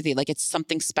I'm worthy. Like it's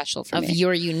something special for me. Of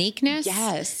your uniqueness.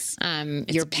 Yes.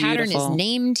 Your pattern is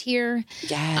named here.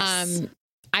 Yes.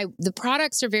 The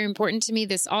products are very important to me.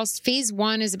 Phase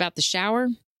 1 is about the shower.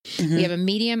 Mm-hmm. We have a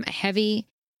medium, a heavy,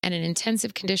 and an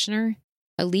intensive conditioner,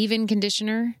 a leave-in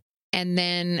conditioner, and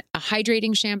then a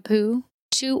hydrating shampoo,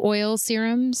 2 oil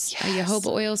serums, a jojoba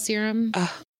oil serum,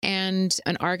 and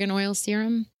an argan oil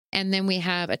serum. And then we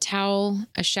have a towel,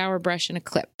 a shower brush, and a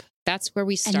clip. That's where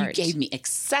we start. And you gave me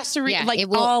accessories, it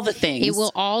will, all the things. It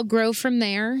will all grow from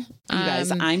there. You guys,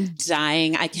 I'm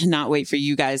dying. I cannot wait for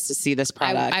you guys to see this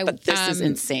product. But this is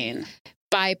insane.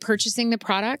 By purchasing the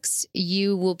products,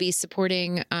 you will be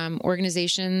supporting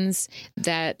organizations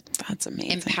that's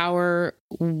amazing. Empower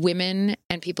women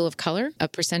and people of color. A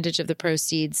percentage of the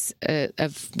proceeds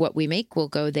of what we make will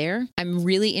go there. I'm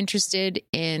really interested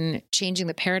in changing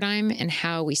the paradigm in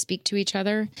how we speak to each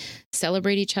other,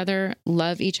 celebrate each other,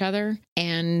 love each other,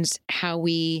 and how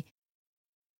we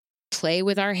play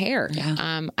with our hair.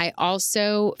 Yeah. I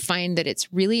also find that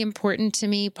it's really important to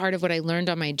me. Part of what I learned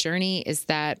on my journey is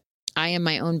that I am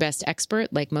my own best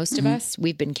expert, like most of us.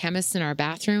 We've been chemists in our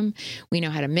bathroom. We know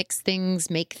how to mix things,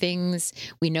 make things.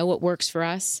 We know what works for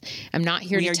us. I'm not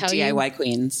here to tell you. We are DIY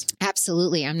queens.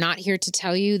 Absolutely. I'm not here to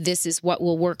tell you this is what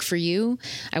will work for you.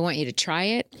 I want you to try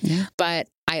it. Yeah. But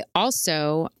I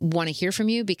also want to hear from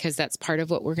you, because that's part of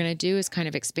what we're going to do, is kind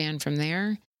of expand from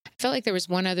there. I felt like there was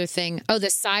one other thing. Oh,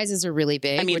 the sizes are really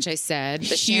big, which I said.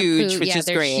 The huge, shampoo, which is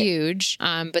they're great. Huge.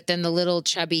 But then the little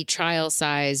chubby trial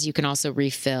size, you can also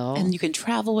refill. And you can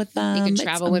travel with them. You can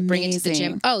travel with, bring it to the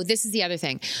gym. Oh, this is the other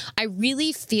thing. I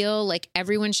really feel like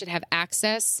everyone should have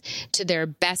access to their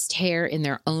best hair in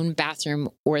their own bathroom,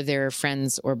 or their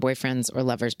friends or boyfriends or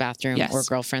lovers' bathroom, or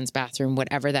girlfriend's bathroom,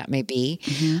 whatever that may be.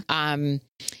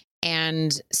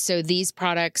 And so these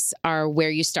products are where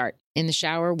you start, in the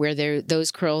shower, where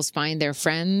those curls find their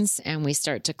friends, and we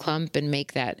start to clump and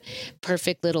make that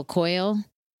perfect little coil.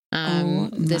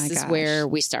 This is where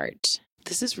we start.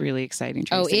 This is really exciting,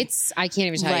 Tracee. I can't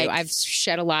even tell you. I've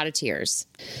shed a lot of tears.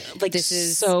 This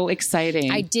is so exciting.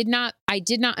 I did not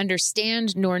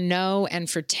understand nor know. And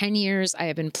for 10 years, I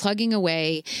have been plugging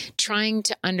away, trying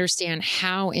to understand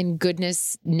how, in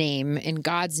goodness name, in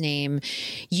God's name,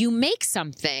 you make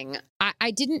something.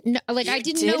 I didn't know, I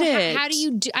didn't know how do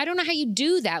you do, I don't know how you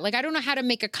do that. I don't know how to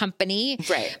make a company.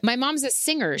 Right. My mom's a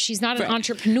singer. She's not an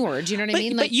entrepreneur. Do you know what I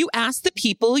mean? But you ask the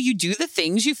people, you do the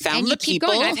things, you found the people.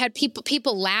 Going. I've had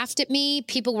people laughed at me.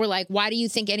 People were like, why do you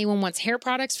think anyone wants hair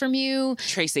products from you?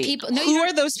 Tracee, who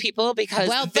are those people? Because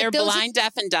they're blind,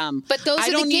 deaf, and dumb. But those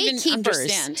are the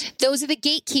gatekeepers. Those are the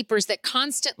gatekeepers that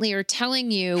constantly are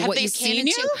telling you what you can and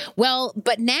can't. Well,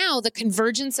 but now the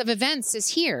convergence of events is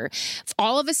here.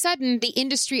 All of a sudden, the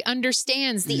industry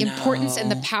understands the importance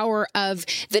and the power of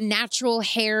the natural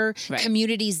hair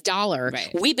community's dollar.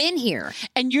 Right. We've been here.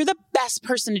 And you're the best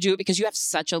person to do it, because you have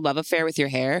such a love affair with your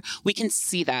hair. We can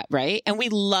see that, right? And we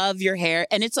love your hair.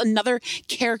 And it's another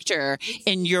character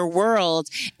in your world.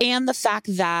 And the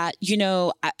fact that,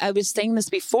 I was saying this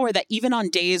before, that even on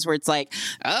days where it's like,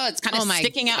 it's kind of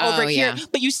sticking out over here,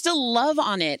 but you still love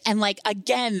on it. And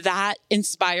again, that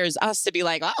inspires us to be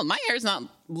like, oh, my hair's not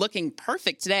looking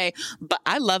perfect today, but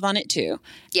I love on it too.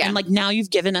 Yeah. And now you've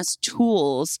given us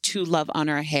tools to love on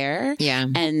our hair. Yeah.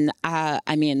 And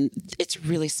it's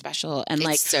really special. And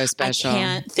it's so special. I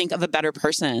can't think of a better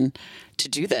person to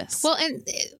do this. Well, and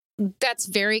that's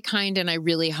very kind. And I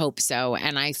really hope so.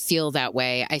 And I feel that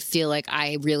way. I feel like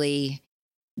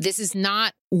this is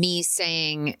not me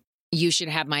saying you should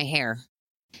have my hair.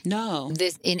 No,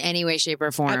 this in any way, shape, or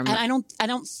form. I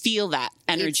don't feel that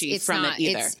energy from it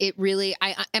either. It really.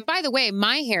 And by the way,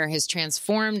 my hair has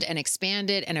transformed and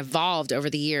expanded and evolved over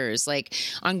the years.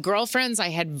 On Girlfriends, I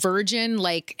had virgin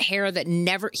hair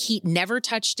that heat never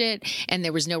touched it, and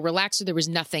there was no relaxer. There was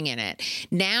nothing in it.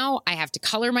 Now I have to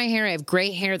color my hair. I have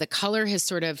gray hair. The color has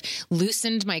sort of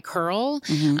loosened my curl.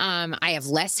 Mm-hmm. I have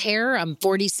less hair. I'm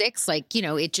 46. It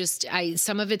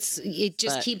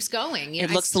just keeps going.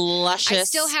 It looks luscious. I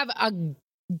still have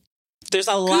there's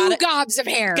a lot of gobs of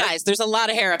hair. Guys, there's a lot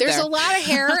of hair up there. There's a lot of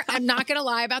hair. I'm not going to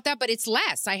lie about that, but it's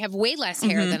less. I have way less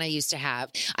hair than I used to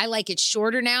have. I like it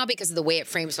shorter now because of the way it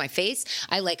frames my face.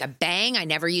 I like a bang. I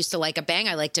never used to like a bang.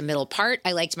 I liked a middle part.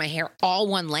 I liked my hair all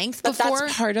one length before. But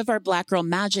that's part of our Black girl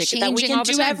magic. That we can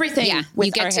do everything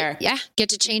with our hair. Yeah, get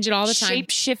to change it all the time. Shape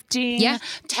shifting,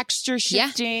 texture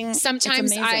shifting. Yeah.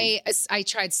 Sometimes I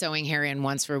tried sewing hair in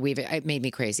once for weave. It made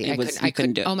me crazy. I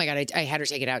couldn't do it. Oh my God, I had her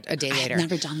take it out a day later. I've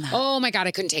never done that. Oh my God,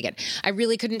 I couldn't take it. I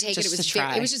really couldn't take it. It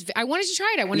was I wanted to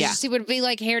try it. I wanted to see what it would be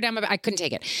like hair down my back. I couldn't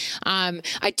take it.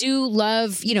 I do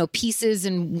love, pieces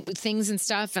and things and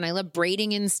stuff. And I love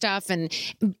braiding and stuff.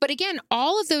 But again,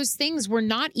 all of those things were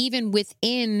not even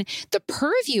within the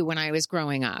purview when I was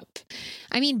growing up.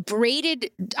 I mean,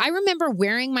 braided, I remember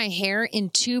wearing my hair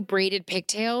in 2 braided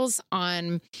pigtails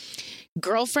on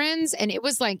Girlfriends. And it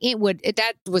was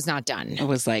that was not done. It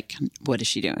was like, what is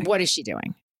she doing? What is she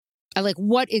doing?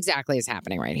 What exactly is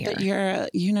happening right here? But you're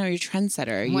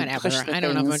trendsetter. Whatever. I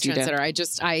don't know if I'm a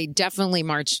trendsetter. I definitely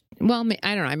march. Well,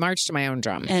 I don't know. I march to my own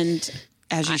drum. And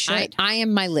as you should. I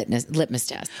am my litmus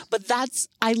test. But that's,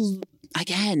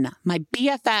 again, my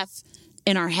BFF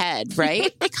in our head,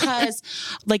 right? Because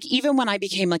even when I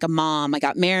became a mom, I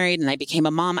got married and I became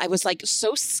a mom, I was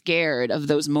so scared of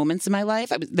those moments in my life.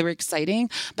 They were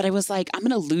exciting, but I was I'm going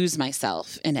to lose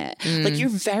myself in it. You're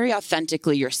very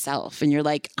authentically yourself and you're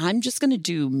I'm just going to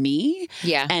do me.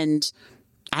 Yeah. And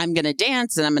I'm going to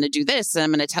dance and I'm going to do this and I'm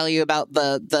going to tell you about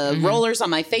the rollers on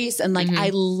my face. And I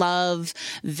love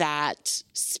that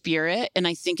spirit. And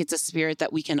I think it's a spirit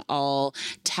that we can all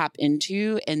tap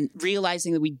into and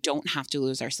realizing that we don't have to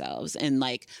lose ourselves. And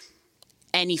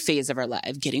any phase of our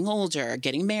life, getting older,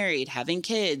 getting married, having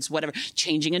kids, whatever,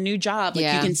 changing a new job. Like,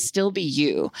 you can still be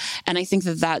you. And I think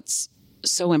that that's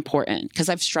so important because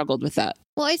I've struggled with that.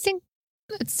 Well, I think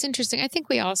it's interesting. I think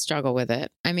we all struggle with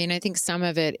it. I mean, I think some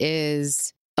of it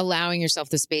is allowing yourself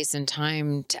the space and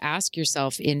time to ask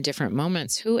yourself in different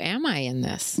moments, who am I in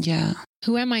this? Yeah.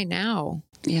 Who am I now?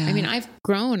 Yeah. I mean, I've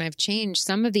grown, I've changed.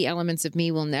 Some of the elements of me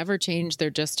will never change.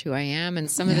 They're just who I am. And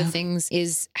some of the things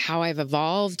is how I've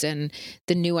evolved and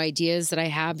the new ideas that I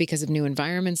have because of new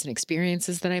environments and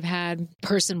experiences that I've had.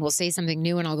 Person will say something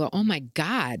new and I'll go, oh my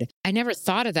God, I never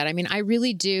thought of that. I mean, I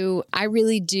really do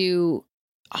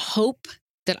hope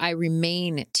that I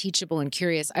remain teachable and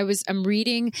curious. I'm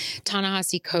reading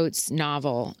Ta-Nehisi Coates'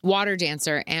 novel, Water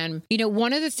Dancer. And,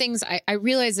 one of the things I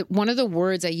realize that one of the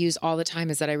words I use all the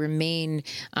time is that I remain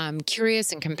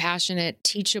curious and compassionate,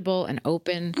 teachable and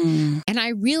open. And I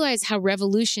realize how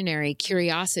revolutionary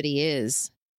curiosity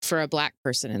is for a Black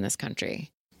person in this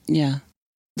country. Yeah.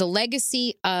 The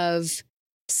legacy of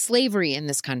slavery in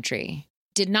this country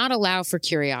did not allow for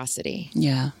curiosity.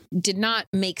 Yeah. Did not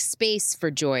make space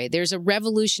for joy. There's a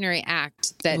revolutionary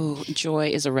act that... Ooh,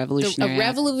 joy is a revolutionary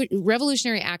act.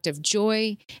 Revolutionary act of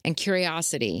joy and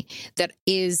curiosity that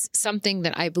is something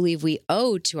that I believe we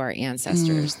owe to our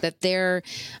ancestors, that their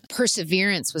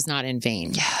perseverance was not in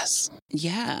vain. Yes.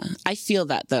 Yeah. I feel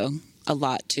that, though. A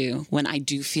lot too, when I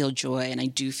do feel joy and I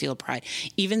do feel pride.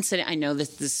 Even sitting, I know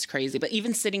this is crazy, but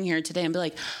even sitting here today and be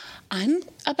like, I'm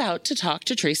about to talk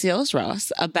to Tracee Ellis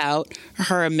Ross about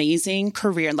her amazing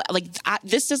career. Like,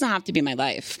 this doesn't have to be my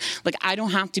life. Like, I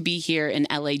don't have to be here in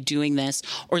LA doing this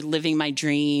or living my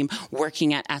dream,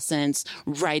 working at Essence,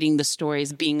 writing the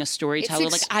stories, being a storyteller.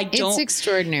 It's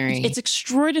extraordinary. It's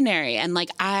extraordinary. And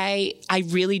like, I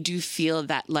really do feel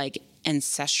that like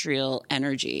ancestral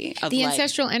energy of the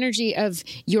ancestral energy of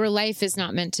your life is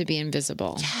not meant to be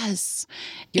invisible. Yes.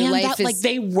 Your life is like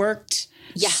they worked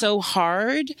so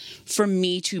hard for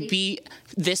me to be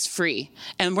this free.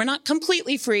 And we're not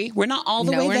completely free. We're not all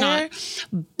the way there.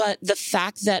 But the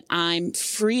fact that I'm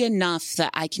free enough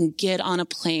that I can get on a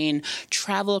plane,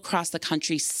 travel across the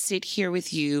country, sit here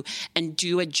with you and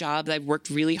do a job that I've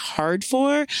worked really hard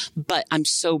for, but I'm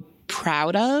so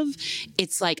proud of.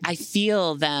 It's like I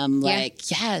feel them like,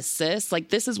 yes, sis, like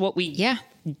this is what we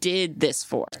did this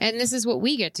for. And this is what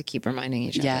we get to keep reminding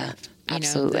each other. Yeah,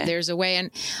 absolutely. That there's a way.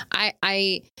 And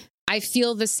I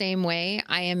feel the same way.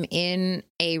 I am in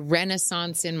a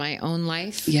renaissance in my own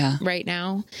life right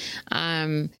now.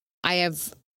 I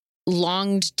have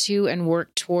longed to and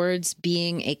worked towards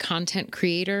being a content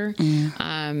creator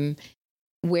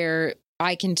where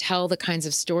I can tell the kinds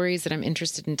of stories that I'm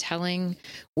interested in telling,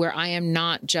 where I am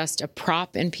not just a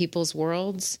prop in people's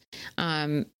worlds,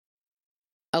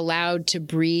 allowed to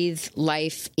breathe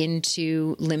life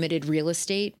into limited real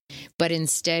estate, but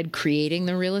instead creating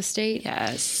the real estate.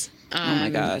 Yes. Oh my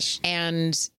gosh.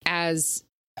 And as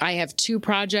I have 2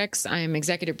 projects I am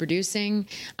executive producing,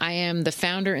 I am the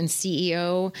founder and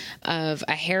CEO of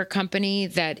a hair company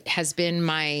that has been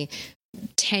my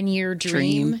 10-year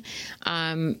dream.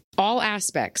 All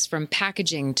aspects from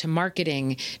packaging to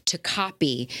marketing to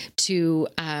copy to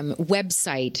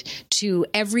website to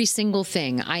every single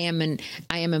thing. I am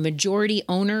a majority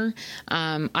owner.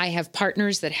 I have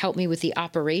partners that help me with the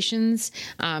operations,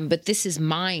 but this is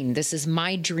mine. This is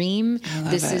my dream.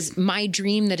 This is my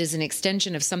dream that is an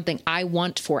extension of something I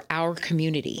want for our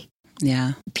community.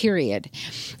 Yeah. Period.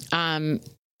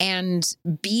 And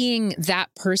being that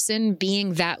person,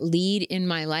 being that lead in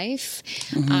my life,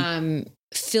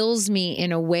 fills me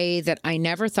in a way that I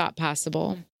never thought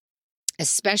possible,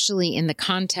 especially in the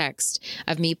context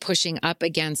of me pushing up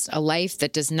against a life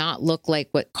that does not look like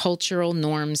what cultural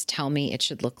norms tell me it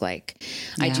should look like.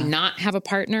 Yeah. I do not have a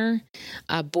partner,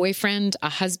 a boyfriend, a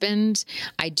husband.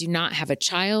 I do not have a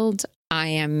child. I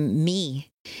am me.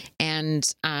 And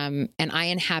I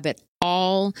inhabit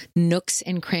all nooks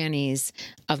and crannies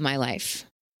of my life.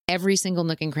 Every single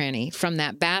nook and cranny, from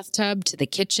that bathtub to the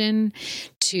kitchen,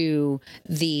 to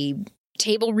the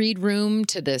table read room,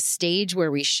 to the stage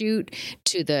where we shoot,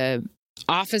 to the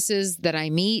offices that I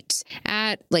meet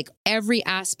at, like every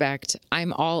aspect,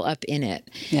 I'm all up in it.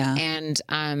 Yeah. And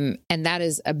that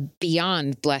is a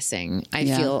beyond blessing. I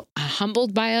feel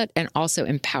humbled by it and also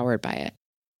empowered by it.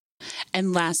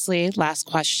 And lastly, last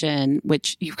question,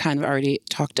 which you kind of already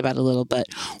talked about a little bit.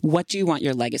 What do you want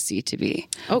your legacy to be?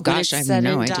 Oh gosh, I have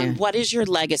no idea. What is your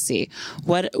legacy?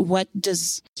 What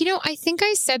does... I think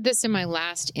I said this in my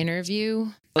last interview.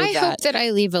 I hope that I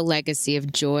leave a legacy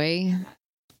of joy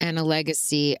and a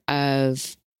legacy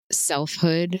of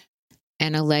selfhood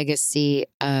and a legacy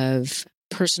of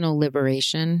personal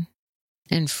liberation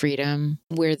and freedom,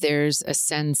 where there's a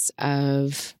sense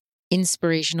of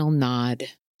inspirational nod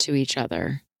to each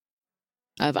other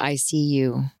of I see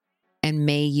you, and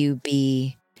may you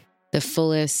be the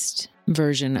fullest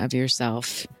version of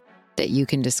yourself that you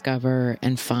can discover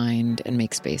and find and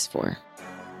make space for.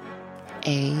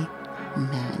 Amen.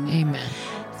 Amen.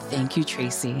 Thank you,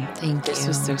 Tracee. Thank you. This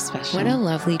was so special. What a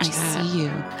lovely chat. I see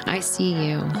you. I see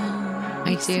you. Oh,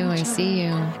 I do. I see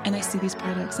you. And I see these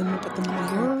products. I'm going to put them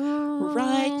on here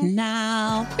right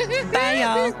now. Bye,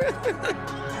 y'all.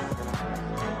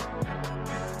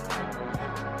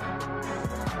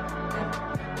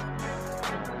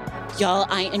 Y'all,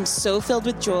 I am so filled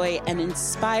with joy and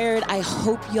inspired. I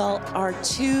hope y'all are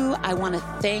too. I want to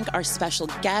thank our special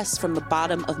guest from the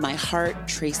bottom of my heart,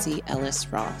 Tracee Ellis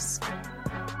Ross.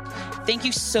 Thank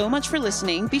you so much for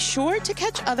listening. Be sure to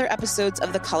catch other episodes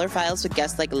of The Color Files with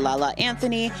guests like Lala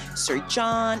Anthony, Sir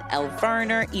John, Elle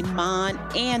Varner, Iman,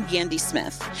 and Yandy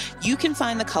Smith. You can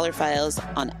find The Color Files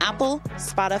on Apple,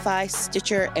 Spotify,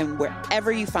 Stitcher, and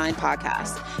wherever you find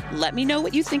podcasts. Let me know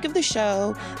what you think of the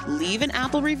show. Leave an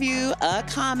Apple review, a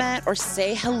comment, or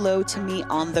say hello to me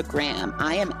on the gram.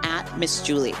 I am at Miss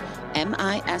Julie, MissJulee.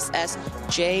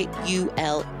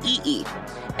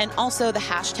 And also the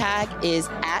hashtag is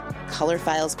at Color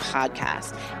Files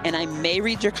Podcast. And I may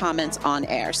read your comments on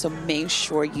air, so make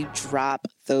sure you drop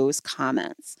those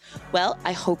comments. Well,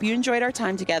 I hope you enjoyed our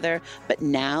time together, but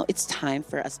now it's time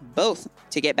for us both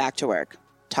to get back to work.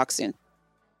 Talk soon.